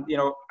assets. And,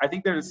 I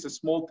think there is a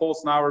small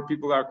pulse now where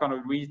people are kind of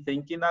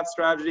rethinking that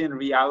strategy and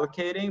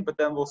reallocating, but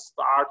then we'll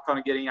start kind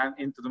of getting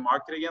into the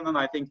market again. And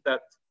I think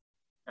that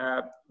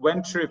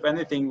venture, if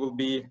anything, will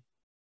be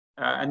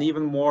an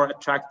even more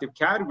attractive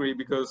category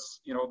because,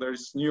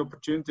 there's new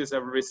opportunities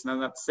have arisen.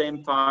 And at the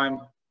same time,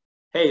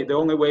 hey, the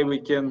only way we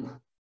can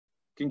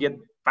get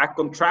back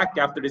on track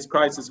after this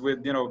crisis with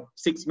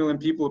 6 million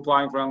people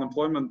applying for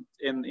unemployment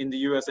in the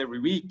US every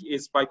week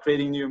is by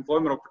creating new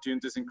employment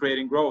opportunities and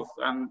creating growth.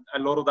 And a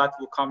lot of that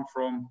will come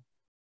from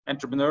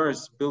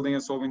entrepreneurs building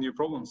and solving new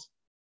problems.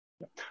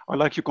 I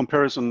like your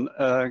comparison,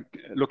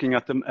 looking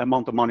at the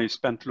amount of money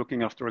spent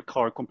looking after a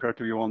car compared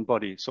to your own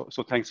body. So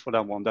thanks for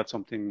that one. That's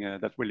something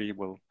that really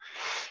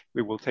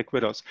we will take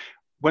with us.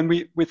 When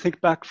we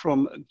think back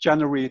from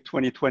January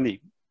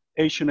 2020,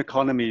 Asian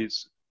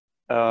economies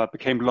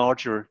became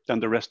larger than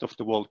the rest of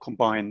the world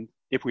combined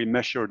if we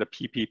measure the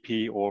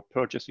PPP or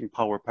purchasing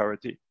power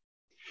parity.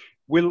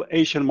 Will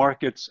Asian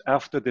markets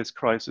after this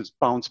crisis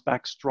bounce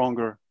back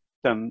stronger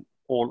than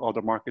all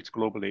other markets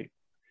globally?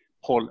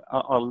 Paul,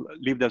 I'll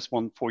leave this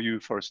one for you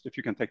first, if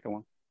you can take that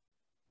one.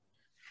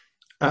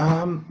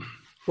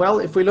 Well,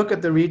 if we look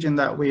at the region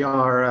that we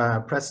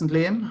are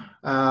presently in,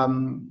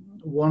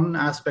 one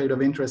aspect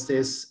of interest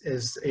is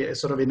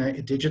sort of in a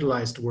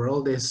digitalized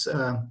world is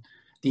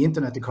the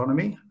internet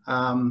economy.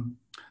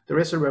 There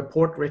is a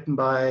report written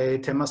by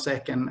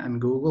Temasek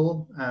and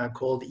Google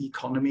called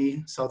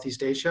Economy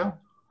Southeast Asia,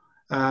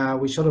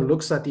 which sort of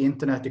looks at the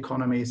internet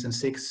economies in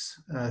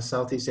 6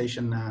 Southeast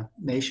Asian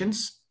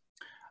nations.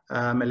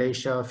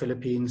 Malaysia,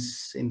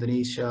 Philippines,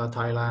 Indonesia,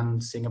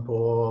 Thailand,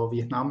 Singapore,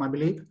 Vietnam, I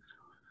believe.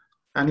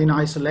 And in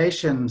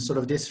isolation, sort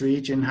of this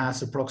region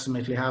has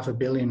approximately 500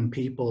 million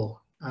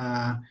people,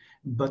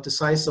 but the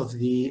size of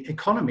the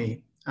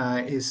economy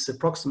is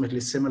approximately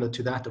similar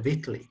to that of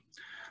Italy.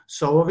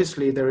 So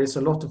obviously there is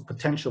a lot of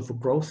potential for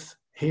growth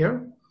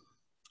here.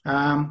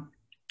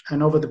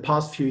 And over the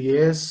past few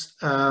years,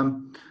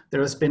 there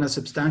has been a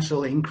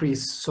substantial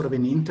increase sort of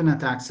in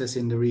internet access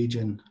in the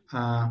region.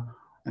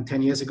 And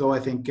 10 years ago, I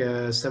think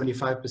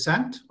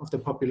 75% of the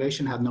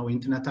population had no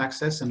internet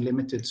access and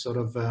limited sort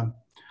of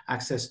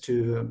access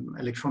to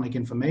electronic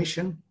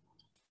information.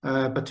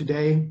 But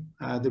today,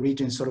 the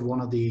region is sort of one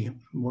of the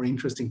more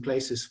interesting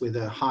places with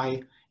a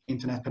high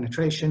internet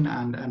penetration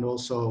and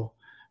also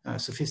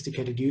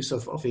sophisticated use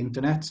of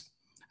internet.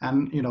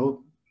 And,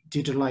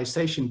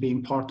 digitalization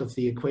being part of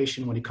the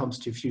equation when it comes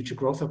to future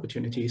growth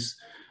opportunities.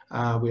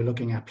 We're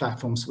looking at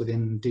platforms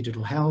within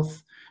digital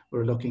health.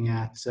 We're looking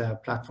at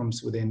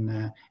platforms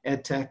within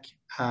edtech,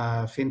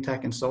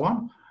 fintech, and so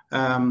on.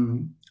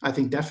 I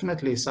think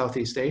definitely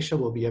Southeast Asia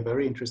will be a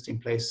very interesting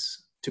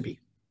place to be.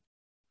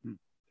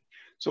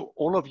 So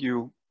all of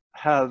you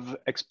have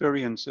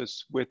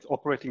experiences with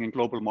operating in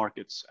global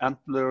markets.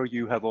 Antler,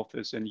 you have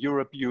office in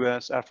Europe,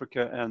 US,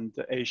 Africa, and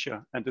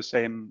Asia, and the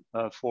same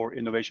for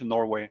Innovation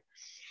Norway.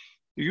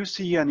 Do you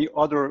see any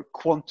other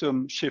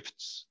quantum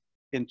shifts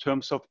in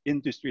terms of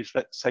industry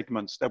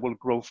segments that will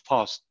grow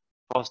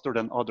faster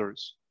than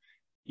others,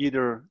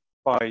 either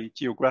by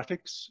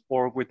geographics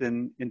or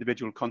within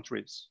individual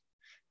countries,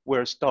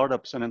 where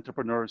startups and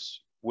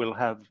entrepreneurs will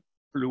have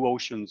blue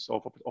oceans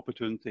of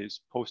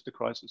opportunities post the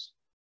crisis?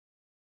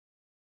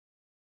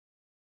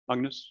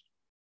 Magnus?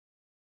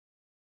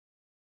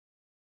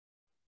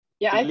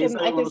 Yeah, I can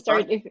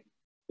start.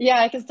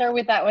 I can start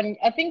with that one.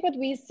 I think what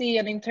we see,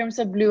 and in terms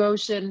of blue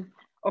ocean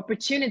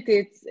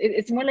opportunities,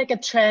 it's more like a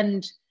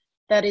trend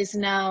that is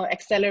now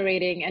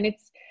accelerating, and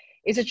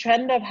it's a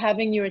trend of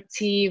having your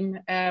team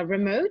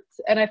remote.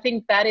 And I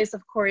think that is,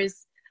 of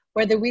course,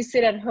 whether we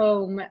sit at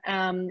home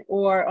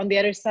or on the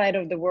other side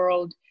of the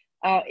world,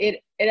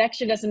 it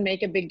actually doesn't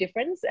make a big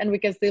difference, and we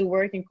can still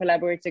work and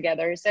collaborate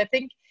together. So I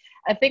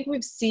think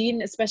we've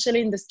seen,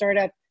 especially in the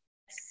startup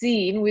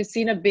scene, we've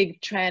seen a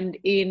big trend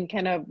in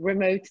kind of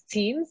remote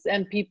teams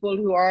and people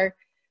who are,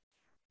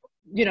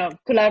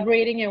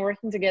 collaborating and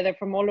working together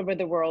from all over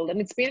the world. And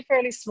it's been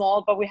fairly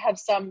small, but we have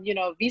some,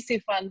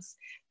 VC funds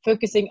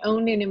focusing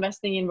only on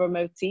investing in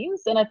remote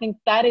teams. And I think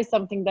that is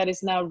something that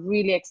is now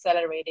really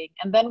accelerating.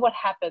 And then what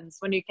happens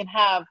when you can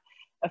have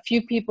a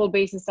few people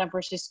based in San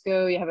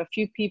Francisco, you have a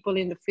few people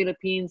in the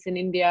Philippines, in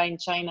India, in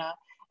China,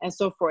 and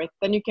so forth,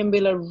 then you can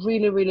build a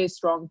really, really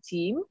strong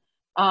team,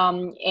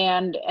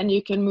 and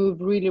you can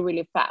move really,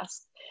 really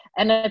fast.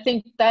 And I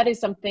think that is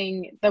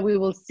something that we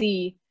will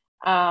see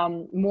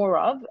more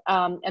of,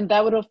 and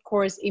that would, of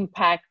course,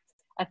 impact,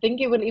 I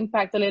think it will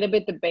impact a little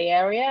bit the Bay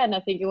Area, and I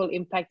think it will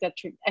impact the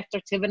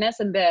attractiveness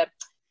and the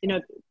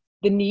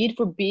need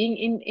for being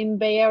in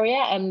Bay Area,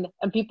 and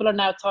people are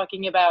now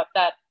talking about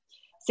that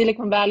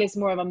Silicon Valley is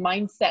more of a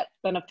mindset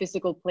than a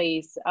physical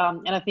place.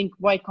 And I think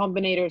Y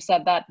Combinator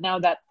said that now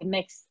that the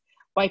next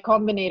Y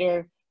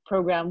Combinator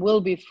program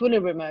will be fully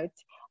remote.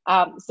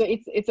 So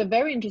it's a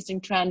very interesting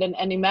trend.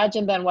 And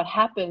imagine then what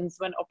happens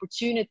when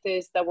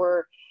opportunities that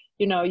were,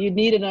 you know, you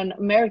needed an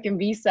American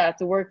visa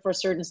to work for a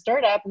certain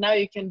startup. Now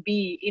you can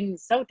be in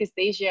Southeast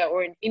Asia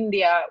or in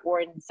India or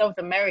in South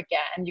America,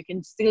 and you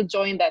can still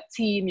join that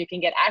team. You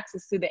can get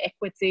access to the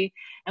equity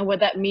and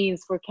what that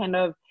means for kind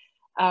of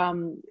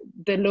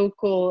the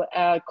local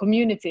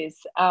communities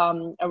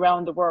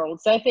around the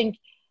world. So I think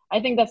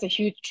that's a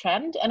huge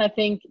trend. And I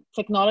think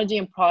technology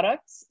and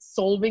products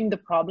solving the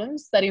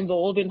problems that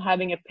involve in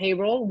having a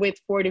payroll with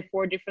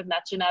 44 different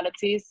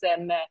nationalities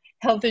and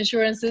health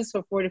insurances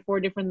for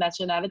 44 different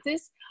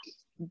nationalities,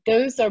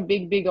 those are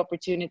big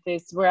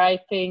opportunities where I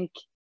think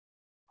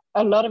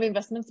a lot of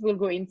investments will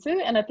go into,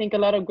 and I think a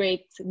lot of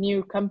great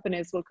new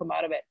companies will come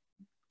out of it.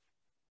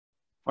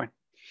 Fine.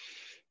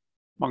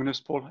 Magnus,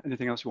 Paul,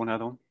 anything else you want to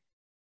add on?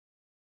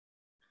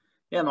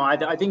 Yeah, no,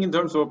 I think in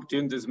terms of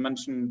opportunities,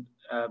 mentioned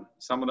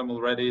some of them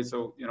already.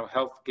 So, you know,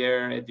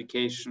 healthcare,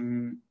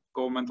 education,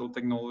 governmental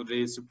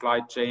technology, supply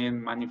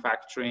chain,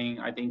 manufacturing.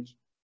 I think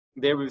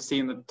there we've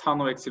seen a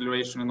ton of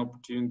acceleration and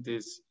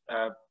opportunities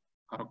kind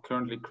of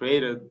currently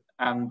created,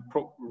 and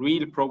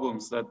real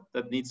problems that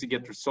needs to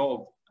get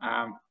resolved.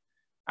 And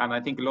I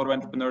think a lot of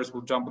entrepreneurs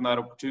will jump on that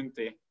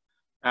opportunity.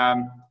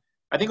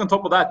 I think on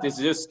top of that, it's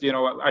just, you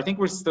know, I think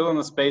we're still in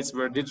a space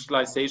where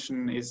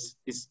digitalization is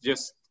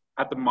just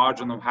at the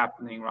margin of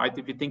happening, right?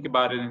 If you think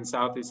about it in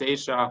Southeast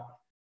Asia,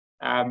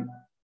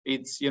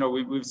 it's, you know,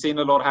 we've seen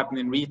a lot happen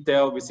in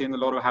retail. We've seen a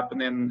lot of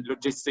happen in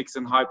logistics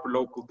and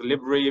hyper-local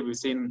delivery. We've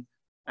seen,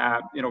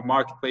 you know,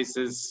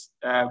 marketplaces.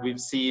 We've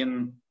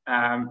seen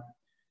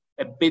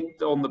a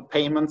bit on the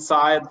payment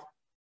side.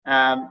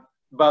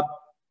 But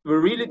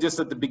we're really just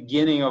at the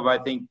beginning of, I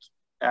think,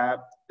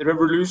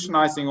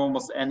 revolutionizing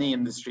almost any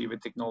industry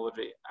with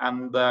technology.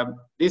 And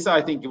this,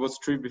 I think, it was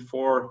true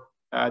before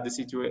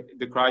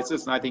the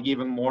crisis, and I think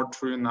even more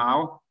true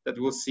now, that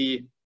we'll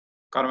see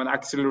kind of an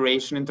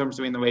acceleration in terms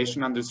of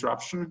innovation and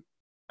disruption.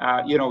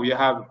 You know, you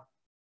have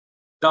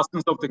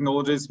dozens of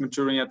technologies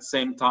maturing at the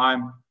same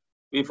time.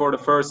 We, for the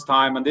first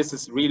time, and this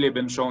has really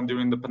been shown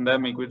during the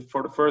pandemic, we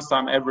for the first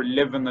time ever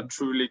live in a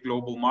truly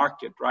global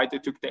market, right?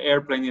 It took the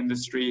airplane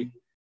industry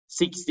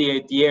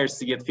 68 years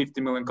to get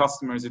 50 million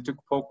customers. It took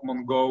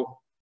Pokemon Go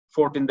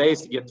 14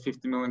 days to get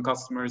 50 million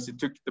customers. It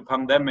took the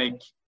pandemic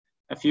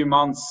a few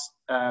months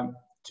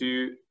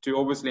to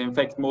obviously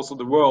infect most of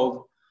the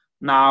world.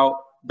 Now,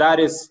 that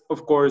is,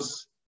 of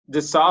course,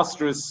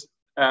 disastrous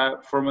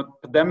from a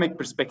pandemic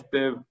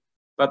perspective,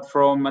 but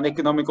from an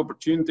economic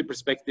opportunity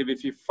perspective,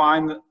 if you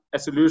find a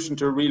solution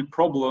to a real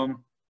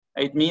problem,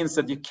 it means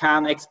that you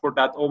can export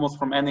that almost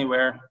from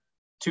anywhere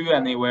to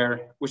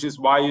anywhere, which is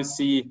why you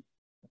see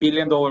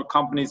billion-dollar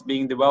companies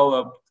being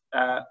developed,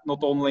 not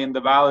only in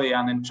the Valley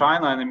and in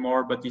China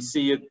anymore, but you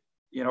see it,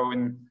 you know,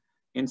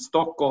 in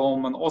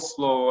Stockholm and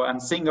Oslo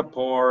and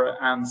Singapore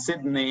and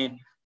Sydney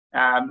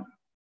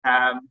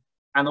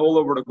and all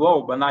over the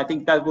globe. And I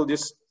think that will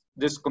just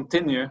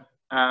continue,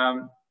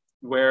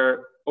 where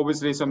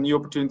obviously some new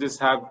opportunities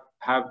have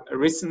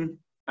arisen.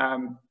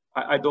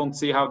 I don't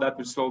see how that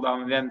will slow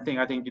down with anything.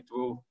 I think it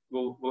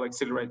will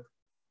accelerate.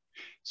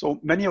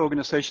 So many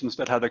organizations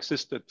that have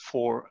existed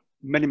for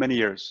many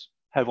years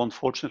have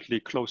unfortunately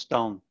closed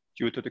down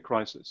due to the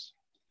crisis.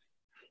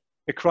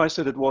 A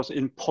crisis that was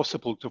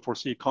impossible to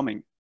foresee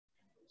coming.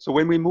 So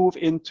when we move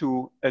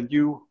into a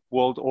new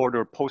world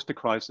order post the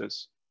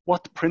crisis,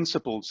 what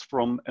principles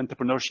from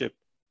entrepreneurship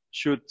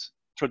should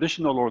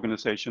traditional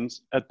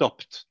organizations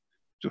adopt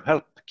to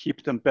help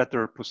keep them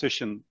better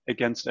positioned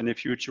against any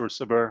future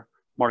severe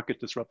market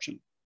disruption?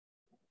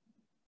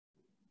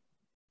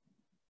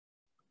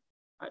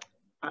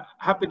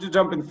 Happy to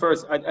jump in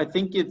first. I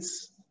think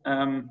it's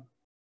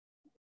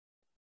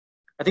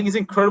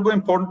incredibly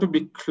important to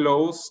be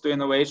close to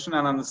innovation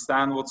and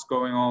understand what's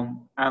going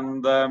on.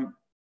 And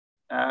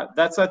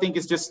that's, I think,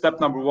 is just step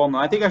number one.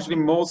 I think actually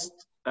most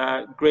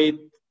great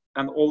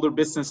and older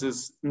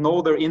businesses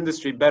know their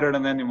industry better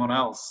than anyone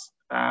else.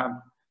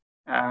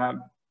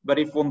 But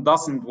if one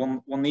doesn't,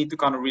 one need to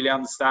kind of really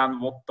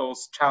understand what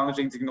those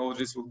challenging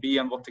technologies will be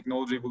and what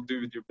technology will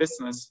do with your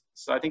business.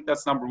 So I think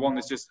that's number one,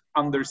 is just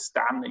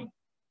understanding.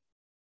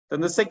 Then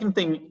the second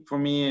thing for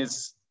me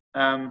is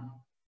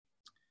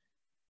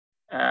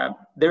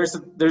there's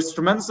a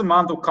tremendous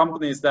amount of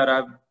companies that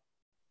have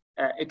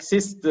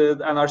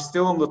existed and are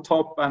still on the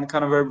top and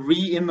kind of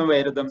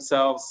re-innovated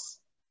themselves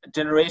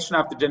generation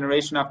after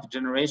generation after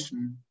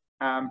generation.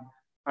 And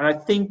I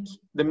think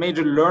the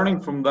major learning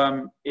from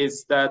them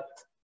is that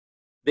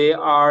they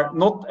are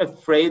not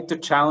afraid to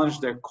challenge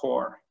their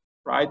core,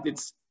 right?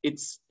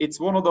 It's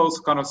one of those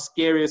kind of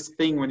scariest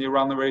thing when you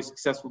run a very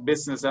successful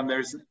business and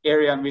there's an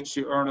area in which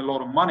you earn a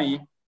lot of money.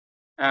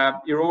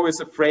 You're always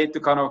afraid to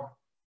kind of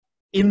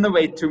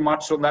innovate too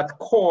much on that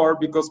core,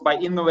 because by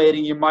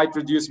innovating you might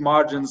reduce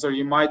margins or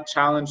you might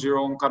challenge your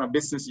own kind of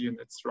business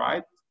units,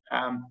 right?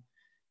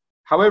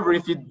 However,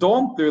 if you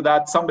don't do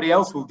that, somebody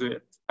else will do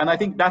it. And I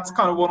think that's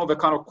kind of one of the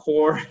kind of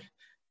core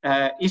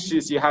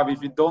issues you have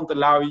if you don't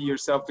allow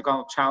yourself to kind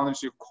of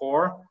challenge your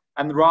core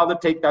and rather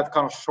take that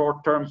kind of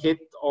short-term hit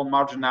on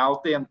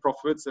marginality and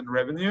profits and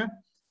revenue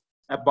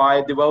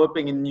by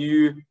developing a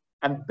new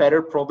and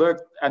better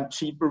product and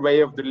cheaper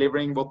way of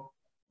delivering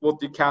what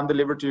you can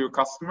deliver to your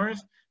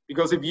customers.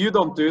 Because if you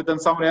don't do it, then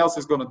somebody else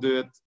is going to do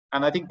it.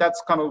 And I think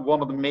that's kind of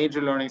one of the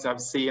major learnings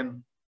I've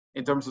seen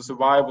in terms of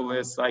survival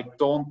is like,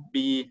 don't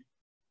be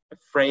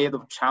afraid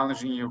of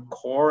challenging your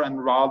core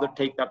and rather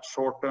take that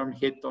short-term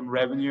hit on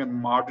revenue and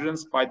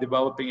margins by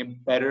developing a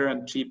better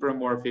and cheaper and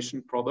more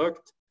efficient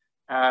product.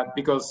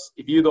 Because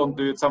if you don't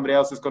do it, somebody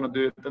else is going to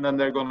do it, and then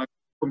they're going to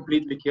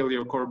completely kill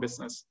your core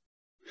business.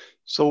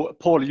 So,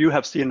 Paul, you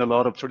have seen a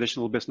lot of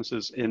traditional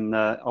businesses in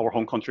our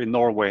home country,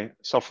 Norway,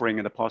 suffering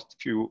in the past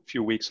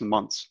few weeks and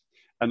months.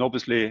 And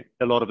obviously,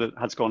 a lot of it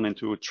has gone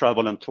into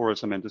travel and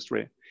tourism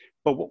industry.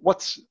 But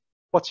what's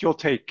your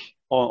take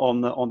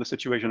on the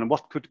situation, and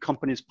what could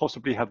companies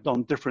possibly have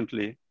done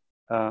differently,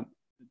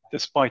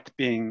 despite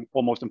being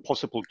almost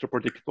impossible to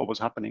predict what was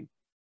happening?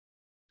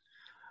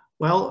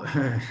 Well,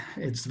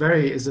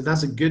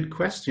 that's a good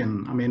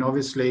question. I mean,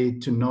 obviously,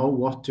 to know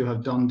what to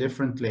have done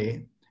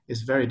differently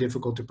is very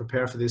difficult to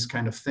prepare for this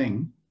kind of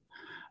thing.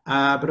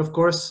 But of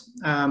course,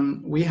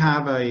 we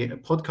have a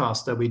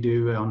podcast that we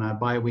do on a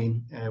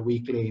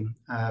bi-weekly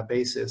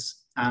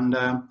basis. And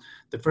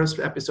the first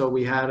episode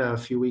we had a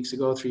few weeks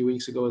ago, 3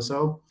 weeks ago or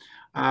so,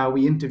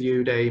 we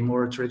interviewed a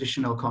more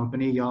traditional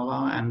company,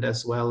 Yara, and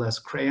as well as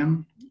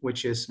Crayon,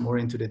 which is more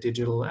into the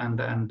digital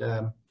and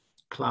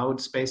cloud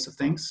space of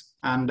things.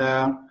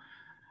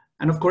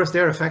 And of course,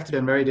 they're affected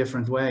in very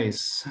different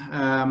ways.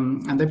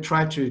 And they've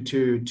tried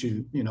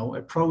to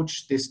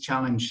approach this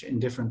challenge in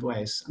different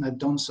ways, and have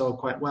done so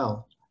quite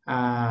well.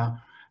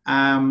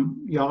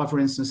 Yara, for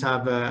instance,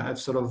 have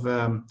sort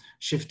of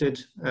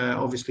shifted,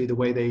 obviously, the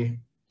way they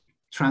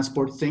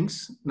transport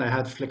things. They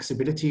had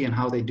flexibility in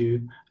how they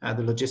do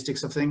the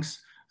logistics of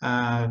things.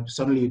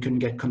 Suddenly you couldn't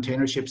get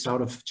container ships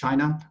out of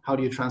China. How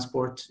do you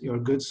transport your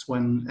goods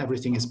when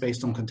everything is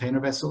based on container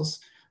vessels?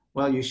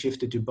 Well, you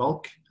shifted to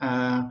bulk.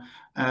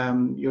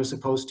 You're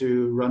supposed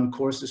to run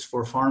courses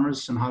for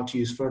farmers on how to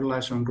use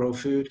fertilizer and grow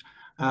food.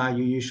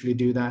 You usually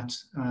do that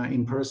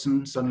in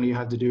person. Suddenly you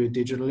have to do it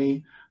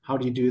digitally. How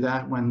do you do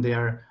that when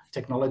their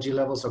technology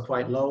levels are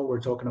quite low?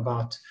 We're talking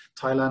about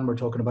Thailand, we're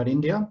talking about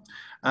India.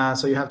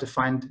 So you have to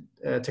find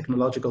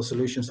technological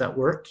solutions that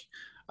work.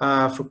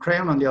 For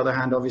Crayon, on the other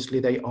hand, obviously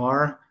they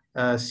are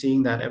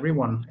seeing that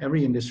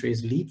every industry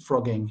is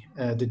leapfrogging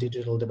the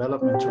digital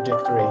development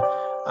trajectory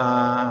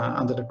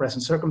under the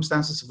present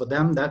circumstances. For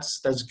them,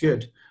 that's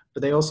good.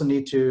 But they also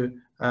need to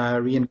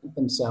reinvent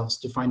themselves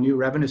to find new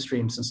revenue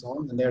streams and so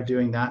on. And they're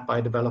doing that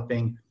by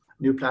developing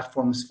new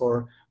platforms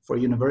for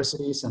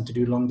universities and to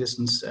do long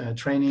distance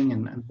training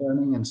and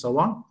learning and so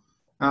on.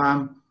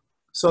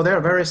 So there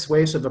are various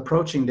ways of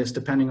approaching this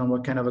depending on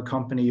what kind of a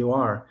company you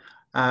are.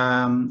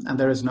 And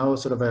there is no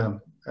sort of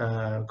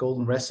a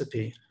golden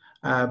recipe.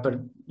 But,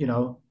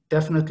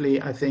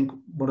 definitely I think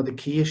one of the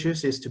key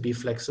issues is to be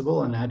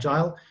flexible and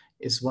agile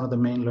is one of the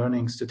main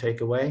learnings to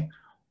take away.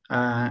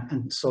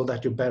 And so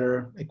that you're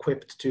better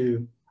equipped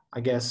to, I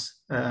guess,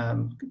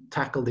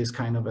 tackle this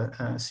kind of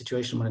a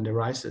situation when it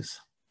arises.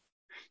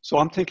 So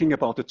I'm thinking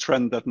about the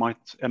trend that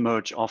might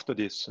emerge after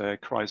this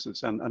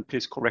crisis, and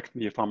please correct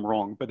me if I'm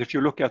wrong, but if you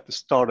look at the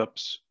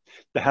startups,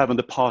 they have in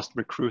the past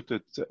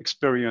recruited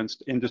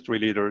experienced industry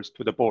leaders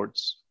to the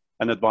boards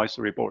and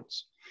advisory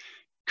boards.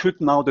 Could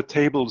now the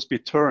tables be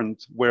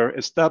turned where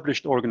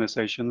established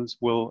organizations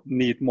will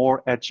need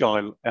more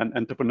agile and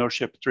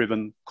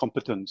entrepreneurship-driven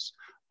competence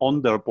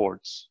on their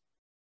boards?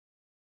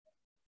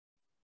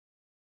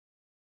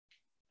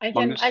 I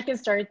can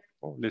start.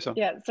 Oh, Lisa.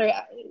 Yeah, sorry.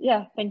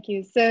 Yeah, thank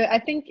you. So I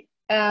think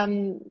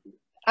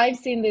I've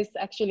seen this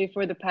actually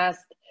for the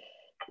past,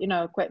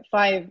 quite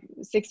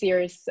 5-6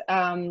 years,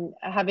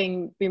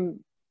 having been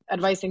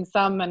advising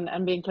some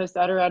and being close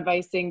to other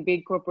advising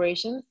big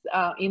corporations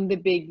in the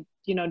big,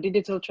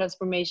 digital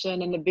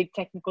transformation and the big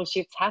technical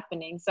shifts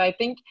happening. So I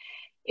think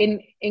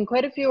in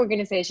quite a few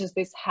organizations,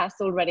 this has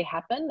already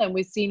happened, and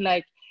we've seen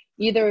like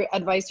either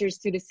advisors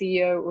to the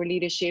CEO or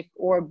leadership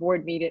or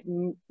board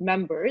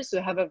members who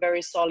have a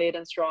very solid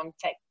and strong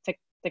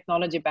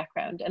technology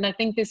background. And I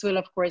think this will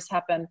of course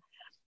happen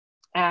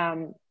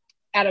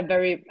at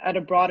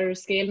a broader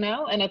scale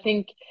now. And I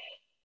think,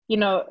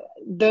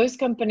 those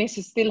companies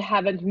who still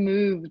haven't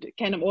moved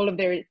kind of all of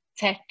their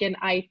tech and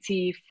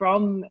IT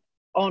from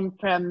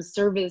on-prem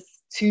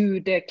service to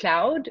the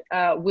cloud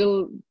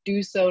will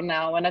do so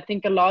now. And I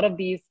think a lot of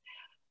these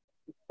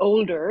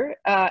older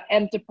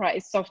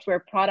enterprise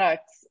software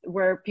products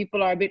where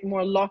people are a bit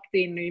more locked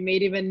in, you may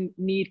even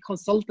need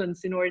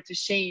consultants in order to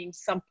change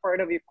some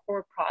part of your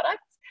core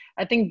products.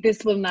 I think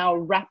this will now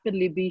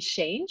rapidly be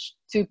changed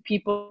to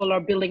people who are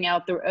building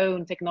out their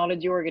own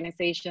technology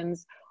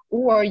organizations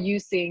or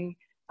using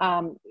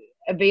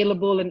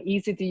available and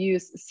easy to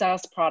use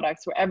SaaS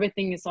products where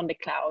everything is on the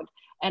cloud.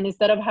 And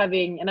instead of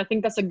having, and I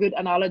think that's a good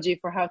analogy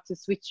for how to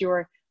switch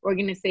your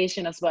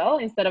organization as well,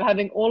 instead of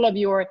having all of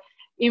your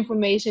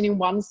information in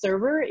one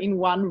server, in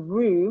one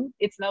room,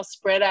 it's now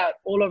spread out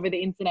all over the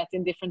internet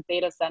in different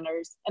data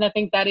centers. And I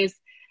think that is,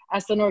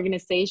 as an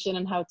organization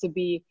and how to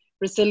be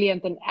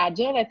resilient and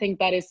agile, I think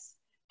that is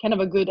kind of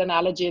a good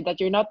analogy, that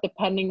you're not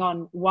depending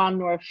on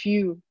one or a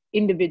few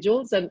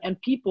individuals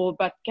and people,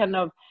 but kind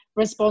of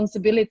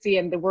responsibility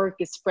and the work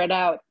is spread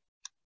out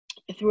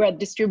through a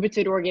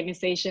distributed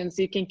organization,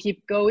 so you can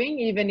keep going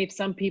even if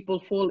some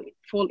people fall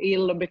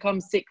ill or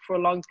become sick for a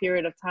long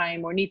period of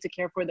time, or need to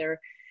care for their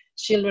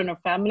children or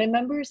family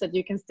members, that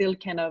you can still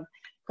kind of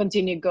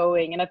continue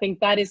going. And I think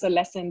that is a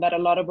lesson that a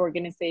lot of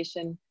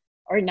organizations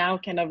are now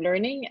kind of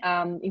learning,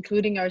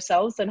 including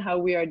ourselves, and how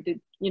we are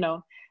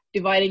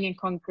dividing and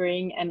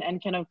conquering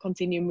and kind of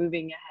continue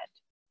moving ahead.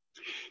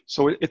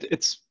 So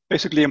it's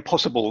basically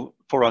impossible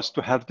for us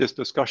to have this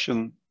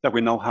discussion that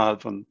we now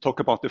have and talk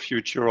about the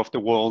future of the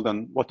world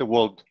and what the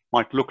world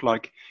might look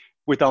like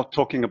without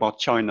talking about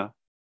China.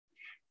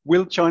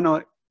 Will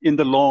China in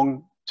the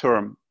long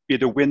term be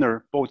the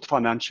winner, both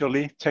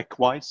financially,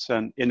 tech-wise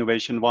and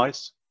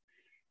innovation-wise,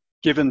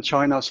 given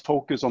China's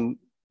focus on,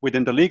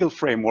 within the legal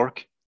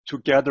framework, to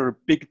gather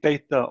big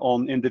data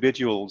on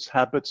individuals,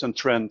 habits and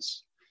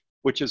trends,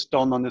 which is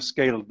done on a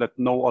scale that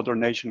no other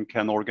nation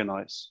can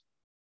organize?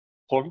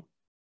 Paul?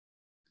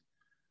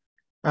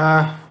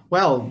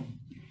 Well,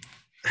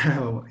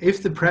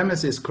 if the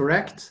premise is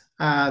correct,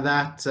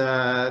 that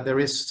there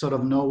is sort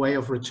of no way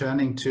of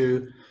returning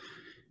to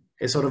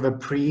a sort of a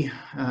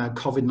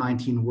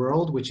pre-COVID-19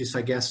 world, which is,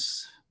 I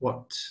guess,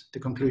 what the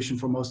conclusion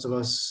for most of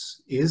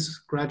us is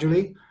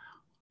gradually,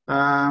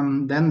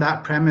 then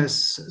that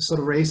premise sort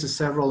of raises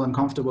several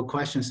uncomfortable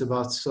questions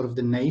about sort of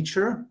the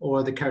nature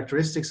or the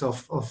characteristics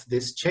of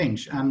this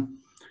change. And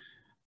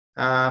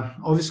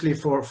obviously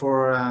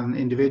for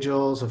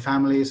individuals or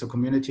families or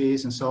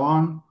communities and so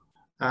on,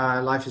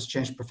 life has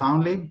changed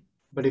profoundly.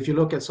 But if you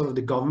look at sort of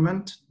the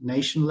government,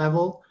 nation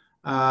level,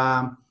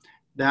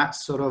 that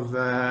sort of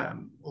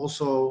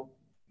also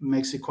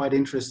makes it quite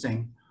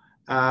interesting.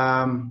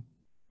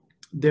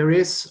 There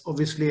is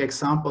obviously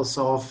examples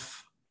of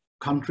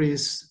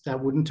countries that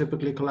wouldn't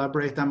typically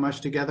collaborate that much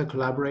together,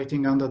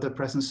 collaborating under the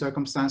present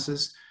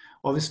circumstances.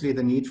 Obviously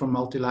the need for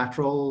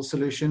multilateral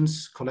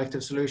solutions,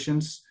 collective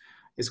solutions,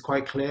 is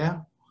quite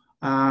clear.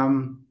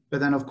 But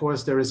then of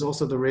course there is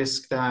also the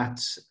risk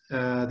that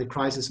the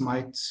crisis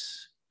might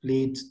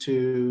lead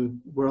to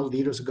world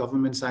leaders or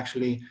governments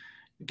actually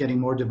getting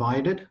more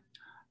divided.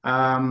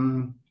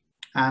 And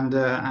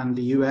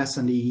the US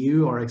and the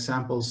EU are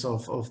examples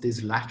of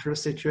this latter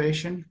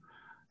situation.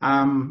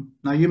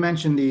 Now you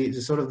mentioned the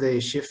sort of the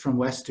shift from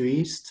west to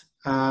east.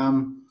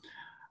 And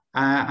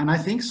I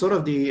think sort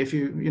of if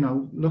you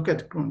look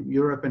at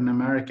Europe and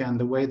America and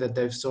the way that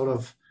they've sort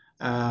of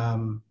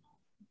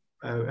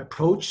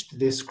approached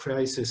this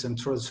crisis and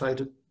tried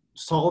to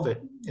solve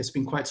it, it's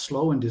been quite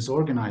slow and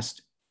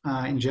disorganized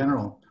in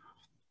general.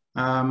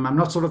 I'm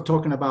not sort of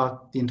talking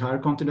about the entire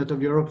continent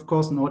of Europe, of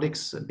course,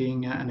 Nordics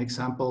being an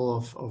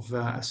example of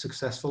a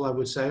successful, I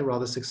would say,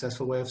 rather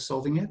successful way of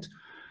solving it.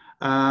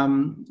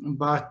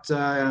 But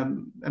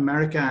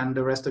America and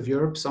the rest of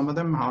Europe, some of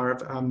them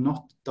have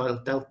not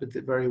dealt with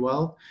it very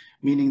well,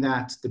 meaning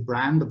that the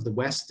brand of the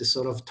West is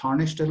sort of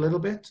tarnished a little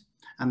bit.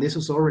 And this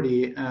was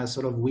already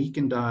sort of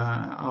weakened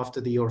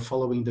after or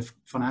following the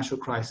financial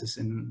crisis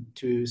in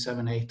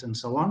 2007-2008 and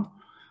so on.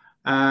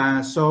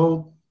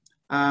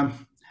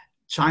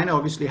 China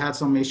obviously had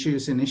some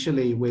issues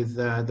initially with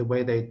the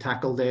way they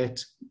tackled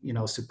it,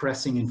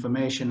 suppressing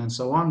information and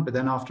so on. But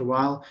then after a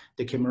while,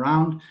 they came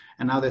around,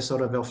 and now they're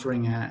sort of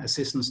offering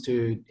assistance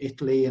to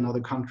Italy and other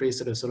countries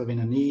that are sort of in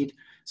a need.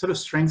 Sort of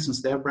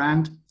strengthens their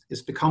brand.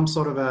 It's become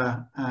sort of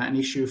an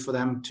issue for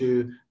them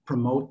to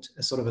promote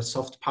a sort of a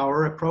soft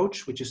power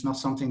approach, which is not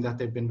something that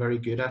they've been very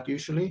good at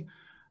usually.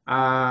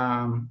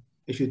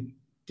 If you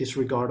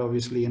disregard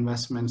obviously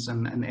investments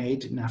and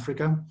aid in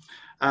Africa.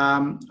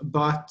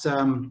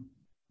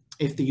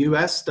 If the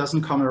US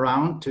doesn't come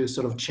around to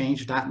sort of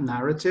change that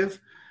narrative,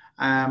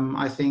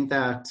 I think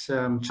that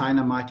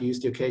China might use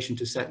the occasion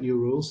to set new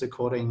rules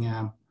according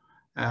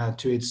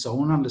to its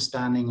own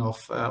understanding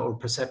of or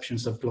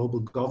perceptions of global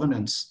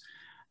governance.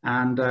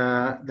 And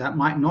that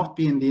might not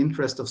be in the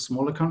interest of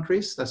smaller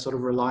countries that sort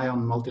of rely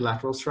on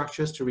multilateral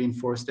structures to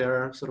reinforce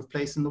their sort of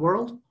place in the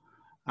world.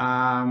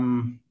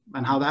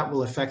 And how that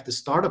will affect the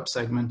startup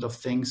segment of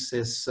things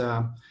is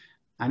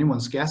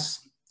anyone's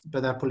guess.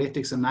 But that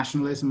politics and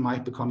nationalism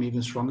might become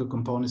even stronger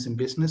components in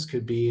business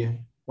could be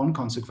one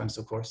consequence,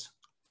 of course.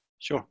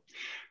 Sure.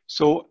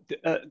 So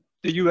the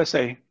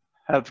USA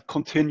have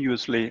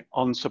continuously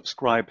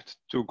unsubscribed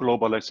to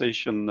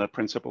globalization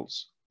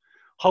principles.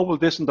 How will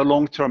this in the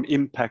long term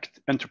impact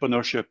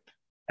entrepreneurship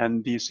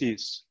and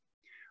VCs?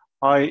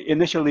 I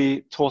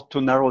initially thought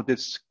to narrow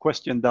this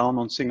question down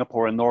on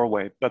Singapore and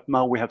Norway, but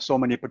now we have so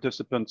many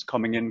participants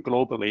coming in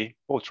globally,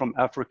 both from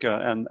Africa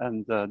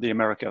and the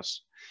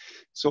Americas.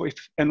 So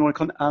if anyone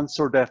can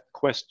answer that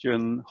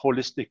question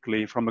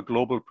holistically from a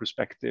global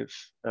perspective,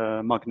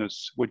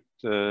 Magnus, would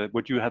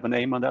you have an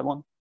aim on that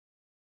one?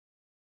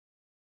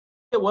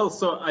 Yeah, well,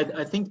 so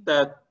I think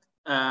that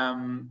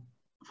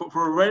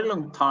for a very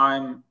long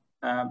time,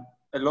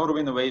 a lot of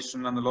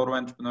innovation and a lot of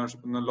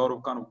entrepreneurship and a lot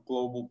of kind of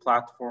global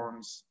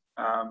platforms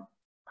have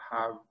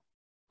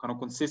kind of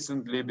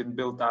consistently been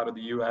built out of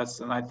the US.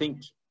 And I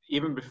think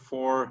even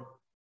before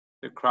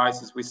the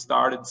crisis, we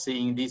started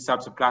seeing these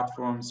types of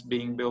platforms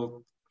being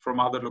built from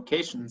other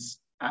locations.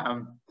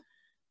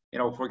 You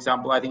know, for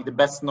example, I think the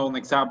best known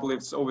example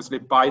is obviously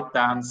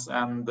ByteDance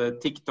and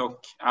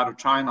TikTok out of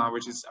China,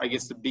 which is, I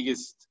guess, the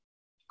biggest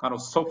kind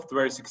of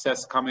software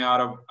success coming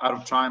out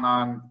of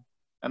China,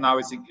 and now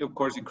it's of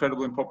course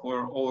incredibly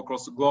popular all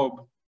across the globe.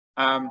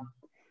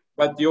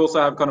 But you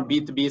also have kind of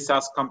B2B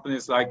SaaS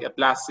companies like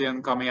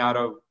Atlassian coming out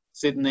of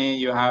Sydney.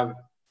 You have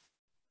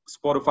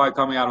Spotify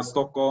coming out of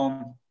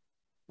Stockholm.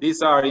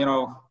 These are, you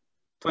know,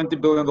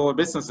 $20 billion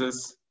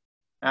businesses.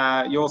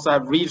 You also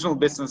have regional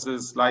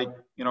businesses like,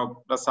 you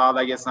know, Lazada,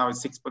 I guess now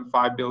is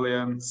 6.5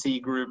 billion. C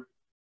Group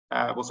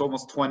was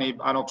almost 20.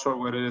 I'm not sure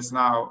what it is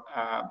now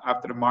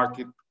after the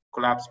market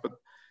collapse. But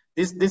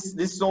this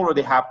is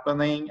already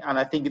happening, and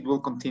I think it will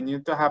continue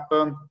to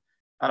happen.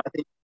 And I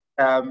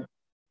think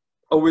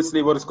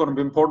obviously what is going to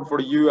be important for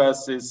the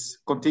US is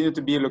continue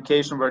to be a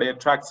location where they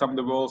attract some of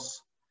the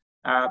world's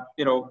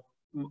you know,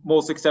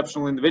 most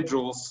exceptional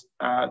individuals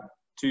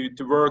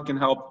to work and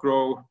help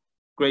grow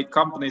great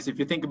companies. If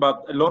you think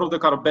about a lot of the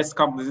kind of best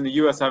companies in the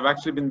US have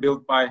actually been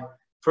built by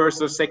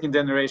first or second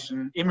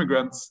generation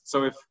immigrants.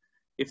 So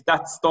if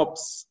that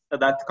stops,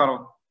 that kind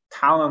of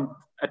talent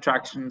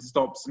attraction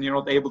stops, and you're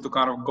not able to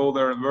kind of go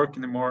there and work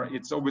anymore,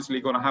 it's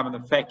obviously going to have an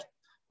effect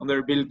on their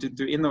ability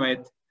to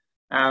innovate.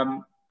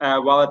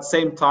 While at the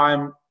same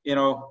time, you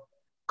know,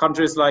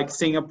 countries like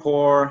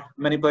Singapore,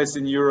 many places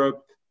in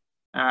Europe,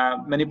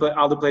 many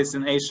other places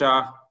in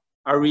Asia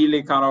are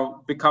really kind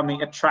of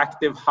becoming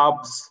attractive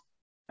hubs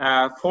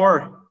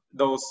for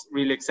those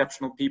really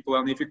exceptional people.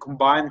 And if you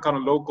combine kind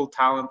of local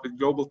talent with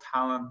global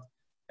talent,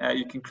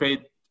 you can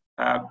create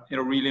you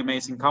know, really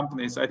amazing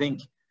companies. I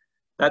think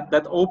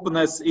that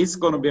openness is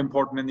going to be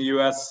important in the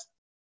US,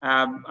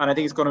 and I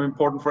think it's going to be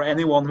important for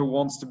anyone who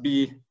wants to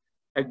be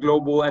a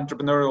global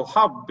entrepreneurial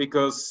hub,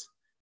 because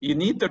you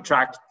need to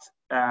attract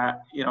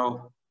you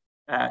know,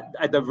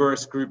 a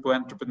diverse group of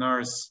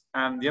entrepreneurs.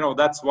 And, you know,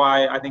 that's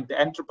why I think the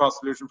Enterprise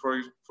solution, for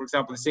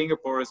example, in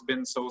Singapore has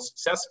been so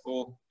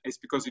successful, is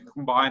because you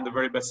combine the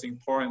very best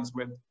Singaporeans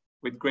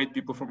with great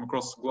people from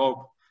across the globe.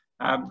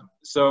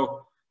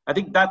 So I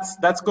think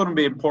that's going to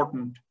be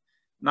important.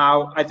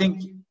 Now, I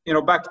think, you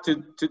know, back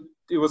to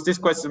it was this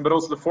question, but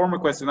also the former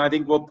question, I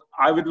think what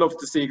I would love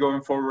to see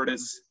going forward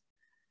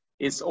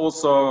is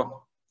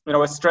also, you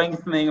know, a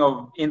strengthening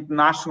of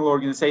international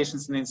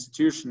organizations and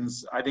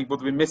institutions. I think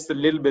what we missed a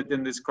little bit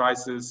in this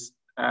crisis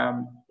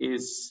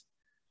is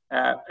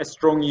a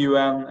strong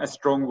UN, a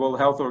strong World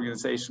Health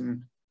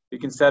Organization. You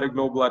can set a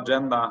global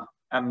agenda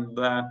and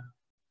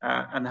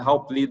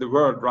help lead the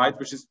world, right?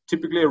 Which is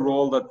typically a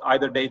role that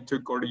either they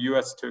took or the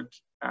US took.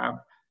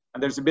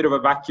 And there's a bit of a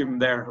vacuum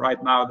there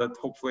right now that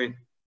hopefully,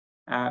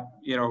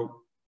 you know,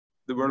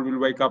 the world will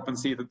wake up and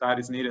see that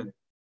is needed.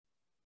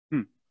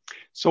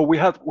 So we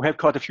have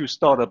quite a few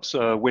startups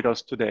with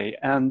us today,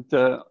 and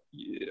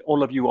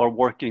all of you are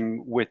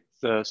working with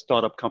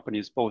startup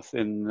companies both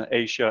in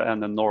Asia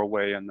and in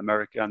Norway and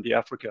America and the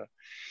Africa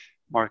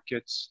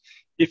markets.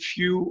 If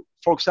you,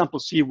 for example,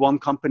 see one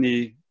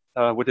company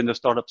within the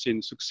startup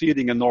scene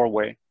succeeding in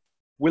Norway,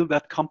 will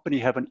that company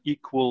have an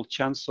equal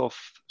chance of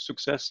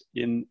success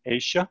in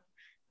Asia?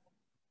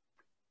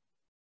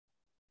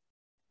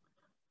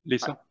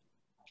 Lisa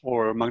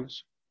or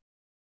Magnus?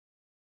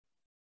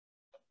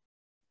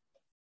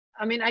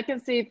 I mean, I can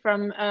see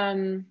from,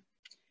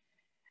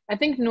 I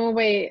think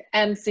Norway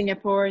and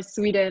Singapore,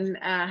 Sweden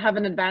have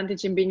an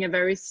advantage in being a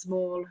very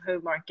small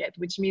home market,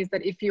 which means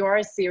that if you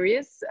are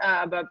serious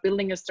about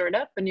building a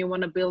startup and you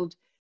want to build,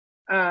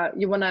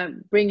 you want to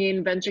bring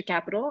in venture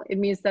capital, it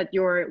means that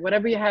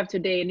whatever you have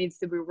today needs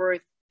to be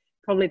worth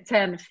probably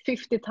 10,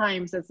 50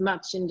 times as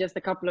much in just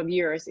a couple of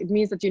years. It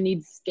means that you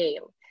need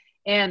scale.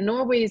 And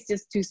Norway is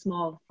just too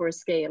small for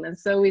scale, and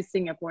so is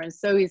Singapore, and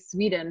so is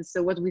Sweden.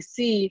 So what we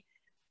see,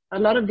 a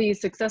lot of these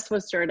successful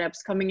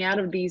startups coming out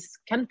of these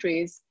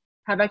countries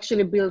have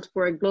actually built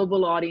for a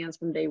global audience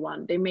from day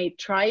one. They may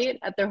try it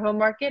at their home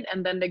market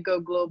and then they go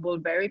global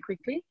very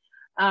quickly.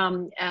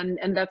 And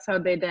that's how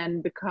they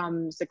then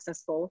become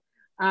successful.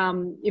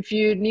 If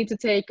you need to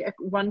take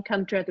one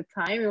country at a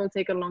time, it will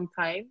take a long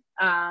time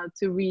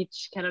to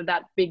reach kind of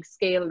that big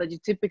scale that you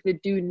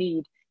typically do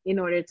need in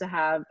order to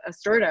have a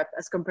startup,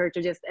 as compared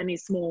to just any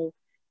small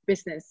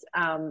business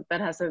that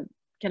has a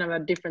kind of a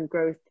different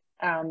growth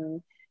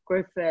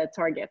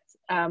target.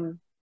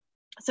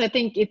 So I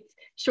think it's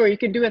sure you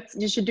could do it.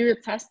 You should do a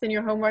test in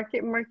your home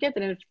market,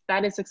 and if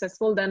that is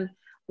successful, then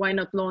why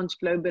not launch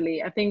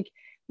globally? I think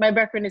my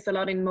background is a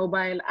lot in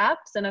mobile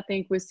apps, and I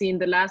think we've seen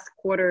the last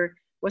quarter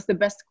was the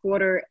best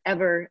quarter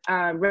ever.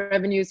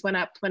 Revenues went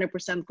up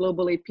 20%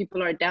 globally.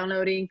 People are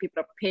downloading,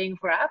 people are paying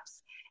for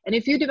apps. And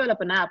if you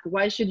develop an app,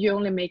 why should you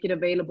only make it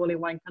available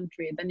in one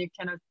country? Then you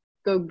cannot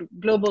go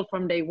global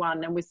from day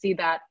one. And we see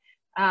that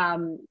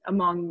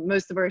among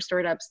most of our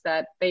startups,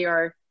 that they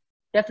are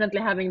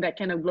definitely having that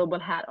kind of global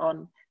hat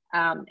on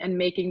and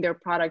making their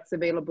products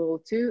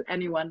available to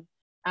anyone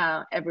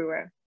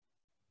everywhere.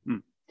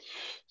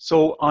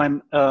 So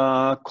I'm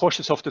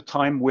cautious of the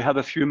time. We have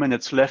a few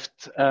minutes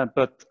left,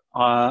 but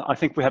I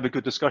think we have a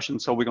good discussion,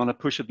 so we're going to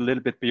push it a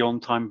little bit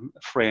beyond time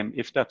frame,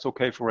 if that's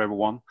okay for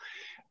everyone.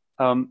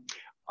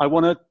 I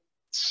want to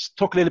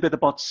talk a little bit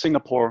about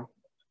Singapore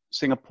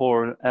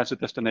as a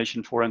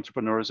destination for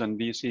entrepreneurs and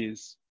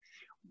VCs.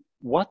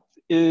 What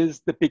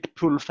is the big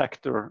pull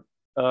factor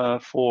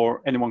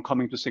for anyone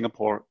coming to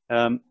Singapore?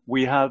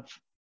 We have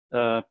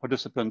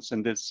participants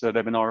in this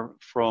webinar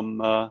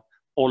from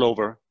all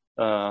over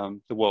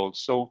the world.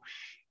 So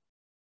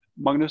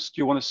Magnus,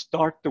 do you want to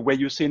start the way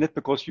you've seen it?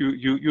 Because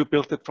you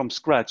built it from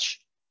scratch.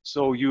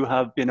 So you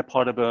have been a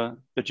part of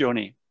the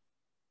journey.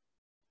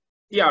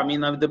 Yeah, I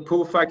mean, the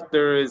pull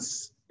factor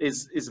is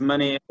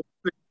many,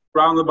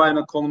 surrounded by an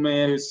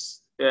economy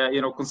who's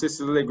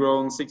consistently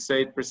grown 6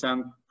 to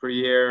 8% per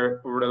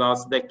year over the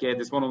last decade.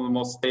 It's one of the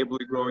most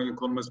stably growing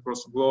economies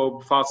across the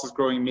globe, fastest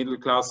growing middle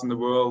class in the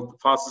world,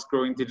 fastest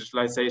growing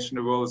digitalization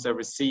the world has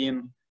ever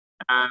seen.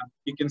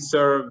 You can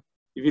serve,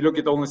 if you look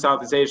at only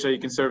Southeast Asia, you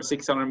can serve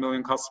 600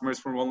 million customers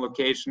from one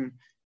location.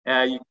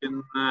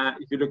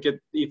 If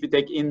you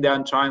take India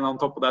and China on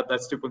top of that,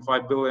 that's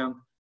 2.5 billion.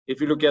 If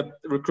you look at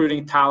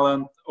recruiting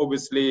talent,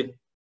 obviously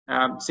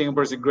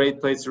Singapore is a great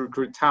place to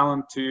recruit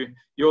talent to.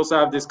 You also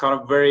have this kind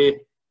of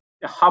very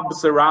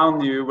hubs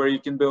around you where you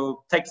can build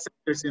tech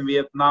centers in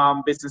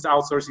Vietnam, business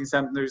outsourcing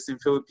centers in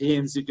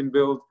Philippines. You can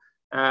build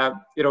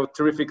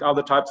terrific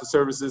other types of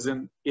services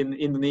in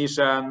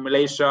Indonesia and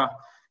Malaysia.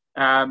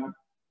 On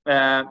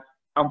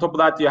top of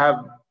that, you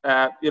have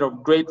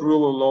great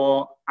rule of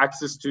law,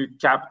 access to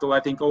capital.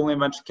 I think only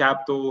venture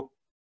capital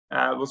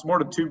was more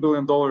than $2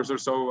 billion or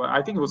so.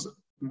 I think it was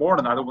more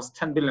than that. It was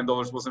 $10 billion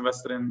was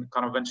invested in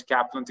kind of venture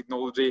capital and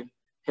technology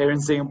here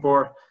in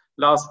Singapore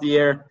last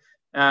year.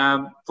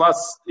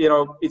 Plus,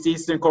 it's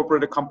easy to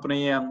incorporate a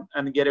company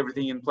and get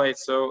everything in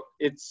place. So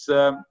it's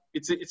a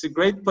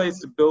great place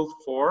to build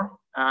for.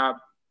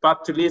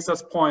 But to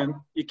Lisa's point,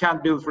 you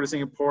can't build for the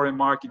Singaporean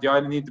market. You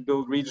either need to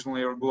build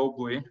regionally or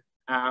globally,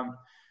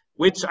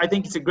 which I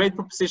think is a great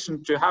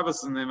proposition to have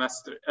as an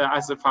investor,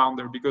 as a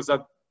founder, because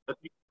that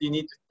you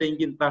need to think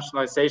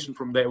internationalization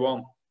from day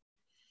one.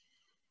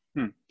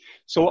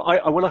 So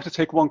I would like to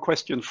take one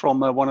question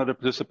from one of the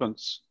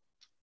participants.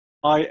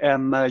 I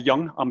am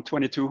young, I'm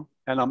 22,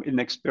 and I'm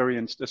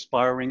inexperienced,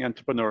 aspiring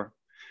entrepreneur.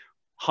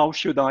 How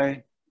should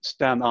I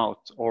stand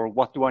out, or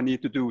what do I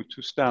need to do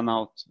to stand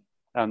out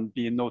and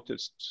be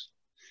noticed?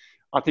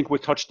 I think we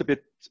touched a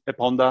bit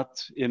upon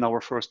that in our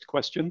first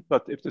question,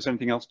 but if there's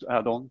anything else to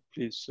add on,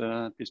 please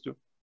do.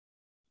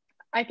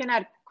 I can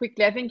add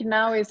quickly. I think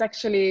now is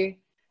actually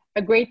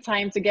a great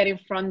time to get in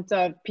front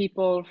of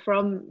people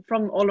from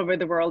all over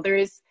the world. There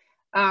is,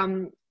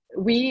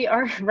 we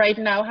are right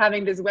now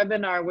having this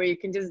webinar where you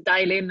can just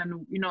dial in,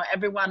 and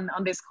everyone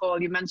on this call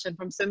you mentioned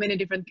from so many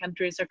different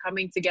countries are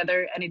coming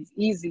together, and it's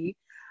easy.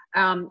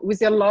 We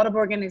see a lot of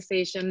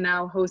organizations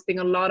now hosting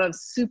a lot of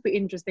super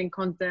interesting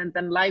content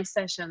and live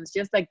sessions,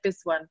 just like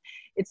this one.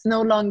 It's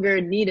no longer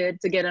needed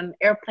to get an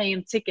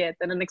airplane ticket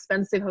and an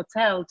expensive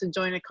hotel to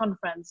join a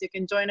conference. You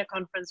can join a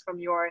conference from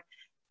your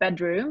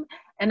bedroom,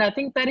 and I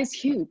think that is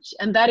huge,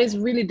 and that is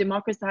really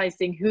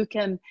democratizing who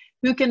can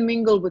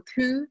mingle with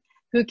who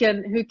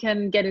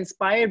can get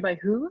inspired by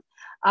who.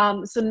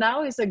 So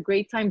now is a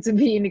great time to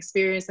be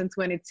inexperienced in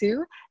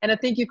 22, and I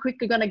think you're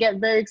quickly going to get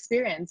very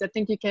experienced. I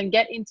think you can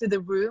get into the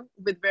room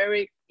with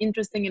very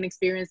interesting and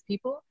experienced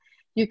people.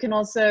 You can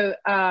also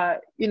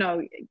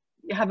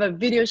have a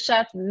video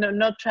chat.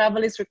 No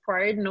travel is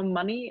required, no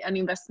money and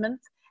investment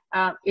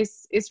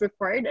is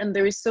required, and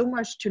there is so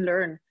much to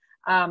learn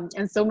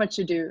and so much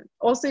to do.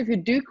 Also, if you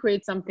do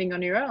create something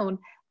on your own,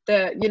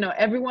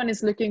 everyone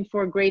is looking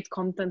for great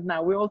content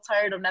now. We're all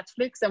tired of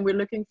Netflix, and we're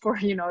looking for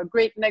a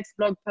great next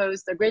blog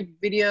post, a great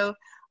video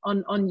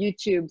on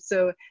YouTube.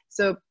 So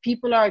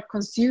people are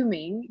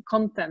consuming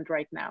content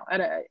right now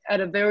at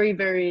a very,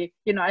 very,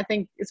 I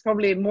think it's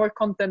probably more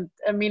content.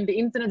 I mean, the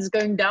internet is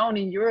going down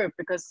in Europe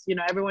because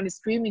everyone is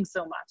streaming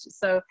so much.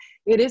 So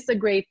it is a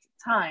great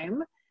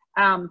time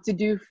to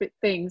do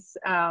things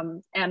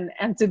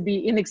and to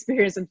be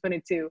inexperienced in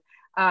 22.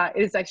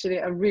 It is actually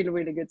a really,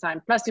 really good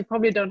time. Plus, you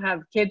probably don't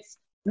have kids.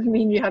 I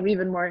mean, you have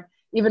even more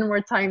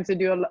time to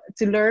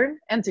learn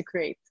and to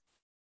create.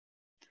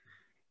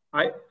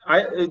 I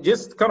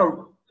just kind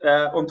of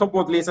on top of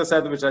what Lisa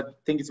said, which I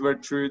think is very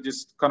true,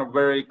 just kind of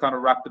very kind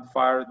of rapid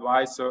fire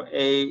advice. So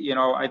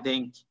I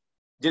think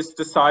just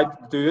decide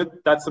to do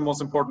it. That's the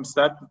most important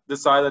step.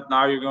 Decide that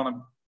now you're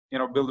going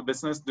to build a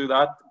business. Do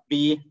that.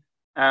 B,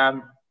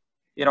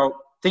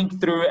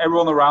 think through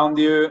everyone around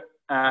you.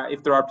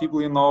 If there are people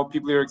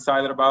people you're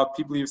excited about,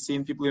 people you've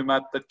seen, people you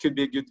met that could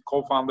be a good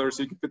co-founder,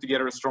 so you can put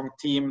together a strong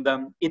team,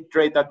 then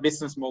iterate that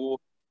business model.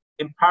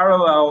 In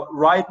parallel,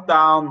 write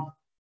down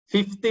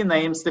 50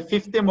 names, the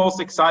 50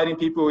 most exciting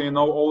people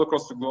all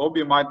across the globe.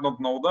 You might not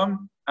know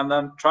them, and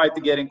then try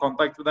to get in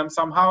contact with them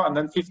somehow. And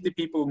then 50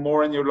 people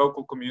more in your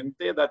local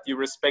community that you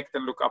respect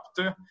and look up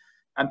to,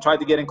 and try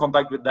to get in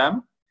contact with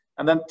them.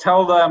 And then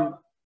tell them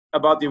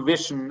about your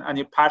vision and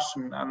your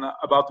passion and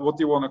about what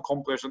you want to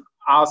accomplish, and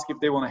ask if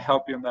they want to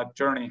help you in that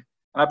journey.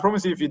 And I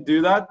promise you, if you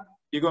do that,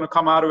 you're going to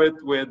come out of it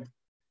with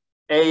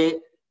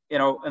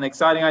an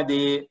exciting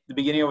idea, the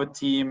beginning of a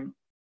team,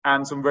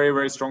 and some very,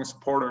 very strong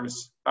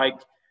supporters. Like,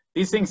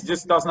 these things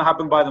just doesn't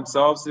happen by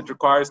themselves. It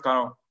requires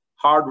kind of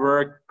hard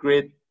work,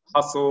 grit,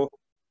 hustle.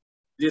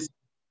 Just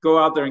go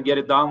out there and get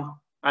it done.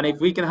 And if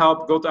we can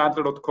help, go to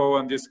antler.co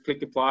and just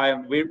click apply.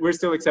 And we're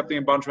still accepting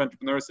a bunch of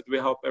entrepreneurs that we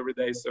help every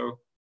day. So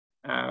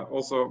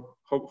also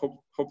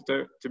hope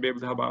to be able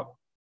to help out.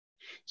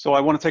 So I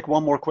want to take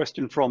one more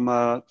question from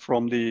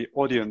the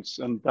audience,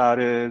 and that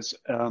is,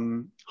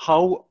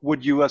 how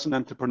would you as an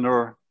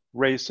entrepreneur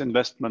raise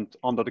investment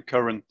under the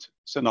current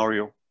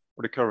scenario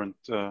or the current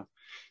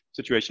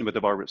situation with the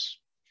virus?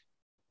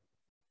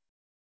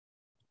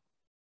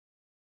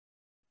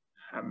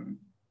 I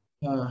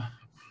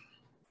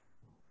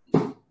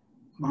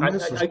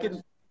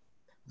can.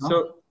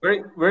 So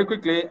very, very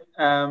quickly,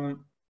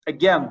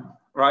 again,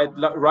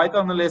 write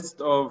on the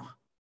list of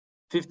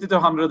 50 to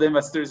 100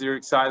 investors you're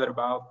excited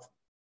about,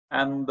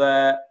 and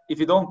if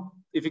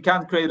you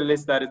can't create a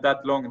list that is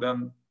that long,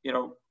 then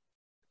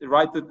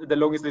write the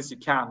longest list you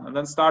can, and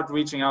then start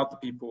reaching out to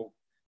people.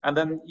 And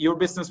then your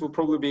business will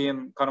probably be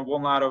in kind of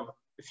one out of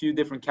a few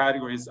different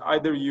categories.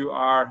 Either you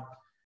are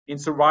in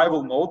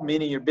survival mode,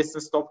 meaning your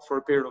business stopped for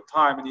a period of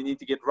time and you need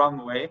to get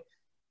runway,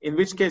 in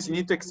which case you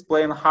need to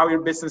explain how your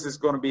business is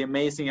going to be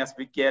amazing as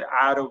we get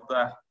out of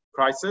the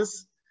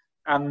crisis,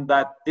 and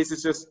that this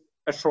is just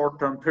a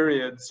short-term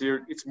period. So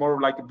it's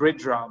more like a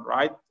bridge round,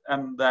 right?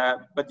 And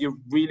but you're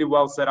really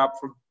well set up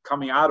for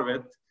coming out of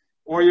it.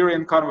 Or you're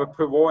in kind of a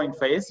pivoting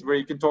phase where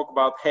you can talk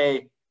about,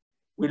 hey,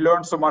 we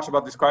learned so much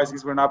about this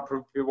crisis, we're not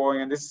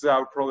pivoting, and this is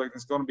our product,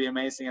 it's going to be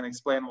amazing, and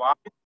explain why.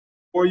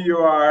 Or you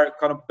are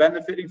kind of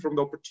benefiting from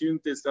the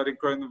opportunities that the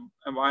current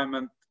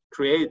environment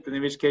create, and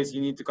in which case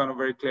you need to kind of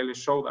very clearly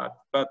show that.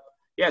 But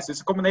yes,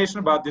 it's a combination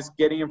about just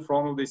getting in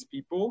front of these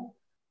people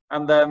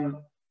and then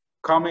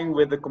coming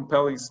with a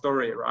compelling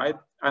story, right?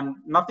 And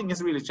nothing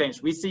has really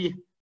changed. We see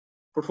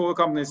portfolio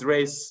companies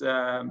raise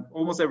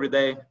almost every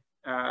day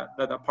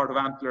that are part of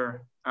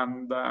Antler,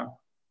 and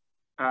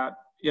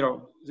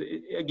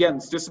again,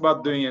 it's just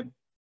about doing it.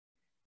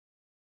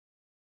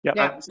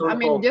 Yeah, I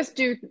mean,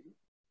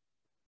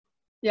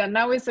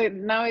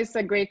 now is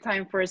a great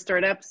time for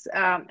startups,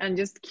 and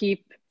just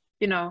keep,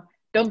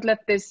 don't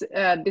let this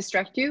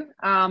distract you,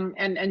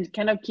 and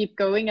kind of keep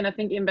going. And I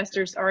think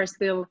investors are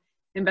still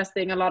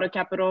investing a lot of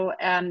capital,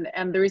 and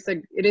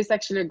it is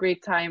actually a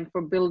great time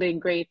for building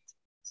great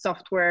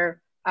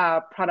software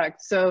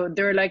products. So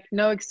there are like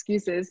no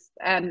excuses,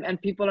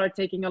 and people are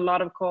taking a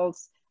lot of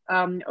calls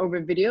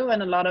over video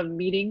and a lot of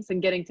meetings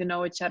and getting to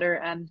know each other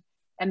and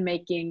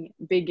making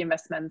big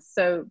investments.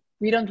 So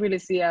we don't really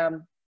see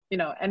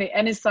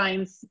any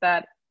signs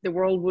that the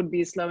world would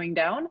be slowing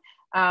down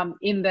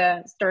in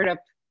the startup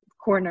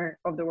corner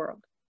of the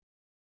world.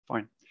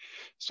 Fine.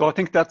 So I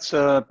think that's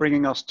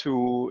bringing us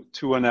to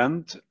an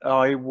end.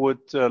 I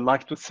would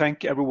like to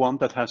thank everyone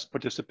that has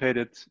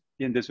participated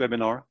in this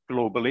webinar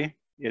globally.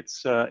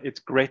 It's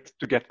great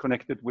to get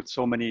connected with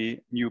so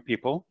many new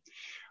people.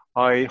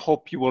 I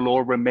hope you will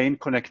all remain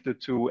connected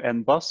to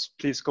NBUS.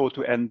 Please go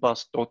to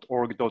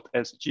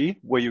nbus.org.sg,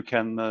 where you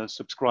can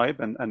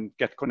subscribe and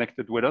get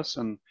connected with us.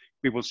 And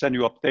we will send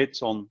you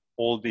updates on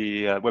all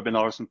the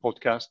webinars and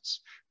podcasts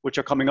which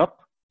are coming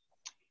up.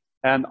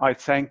 And I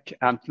thank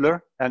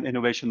Antler and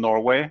Innovation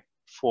Norway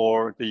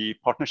for the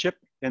partnership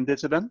in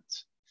this event.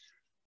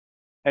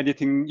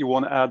 Anything you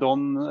want to add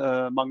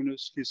on,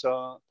 Magnus,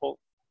 Lisa, Paul?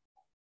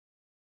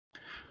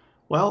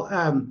 Well,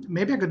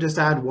 maybe I could just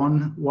add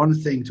one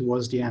thing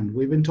towards the end.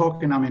 We've been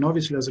talking, I mean,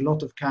 obviously there's a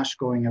lot of cash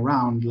going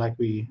around, like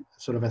we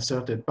sort of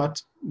asserted,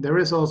 but there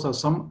is also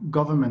some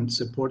government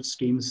support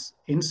schemes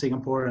in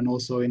Singapore and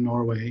also in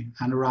Norway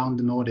and around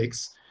the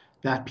Nordics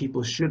that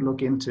people should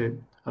look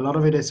into. A lot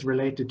of it is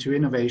related to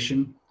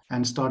innovation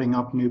and starting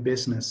up new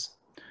business.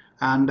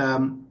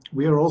 And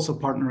we are also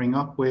partnering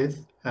up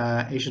with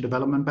Asia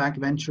Development Bank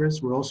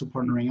Ventures. We're also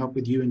partnering up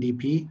with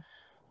UNDP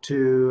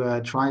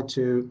to try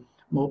to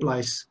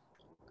mobilize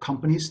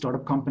companies,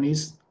 startup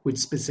companies, with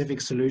specific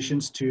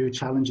solutions to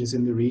challenges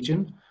in the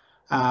region.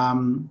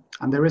 And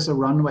there is a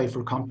runway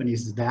for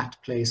companies that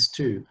place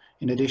too,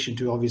 in addition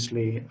to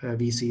obviously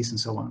VCs and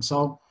so on.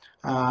 So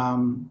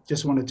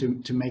just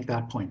wanted to make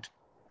that point.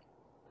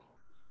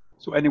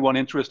 So anyone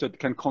interested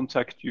can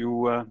contact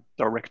you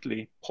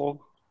directly,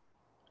 Paul?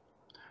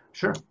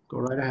 Sure, go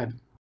right ahead.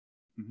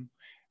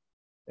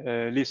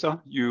 Mm-hmm.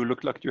 Lisa, you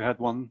look like you had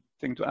one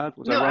thing to add.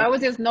 Was no, that right? I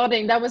was just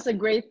nodding. That was a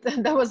great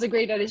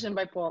addition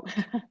by Paul.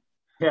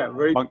 Yeah,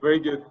 very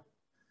good.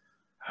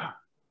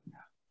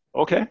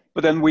 Okay,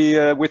 but then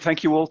we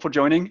thank you all for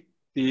joining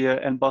the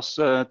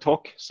NBUS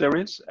talk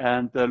series,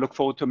 and look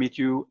forward to meet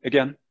you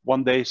again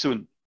one day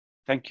soon.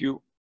 Thank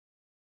you.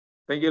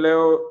 Thank you,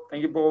 Leo.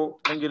 Thank you, Paul.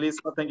 Thank you,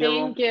 Lisa. Thank you,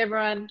 everyone. Thank you,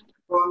 everyone.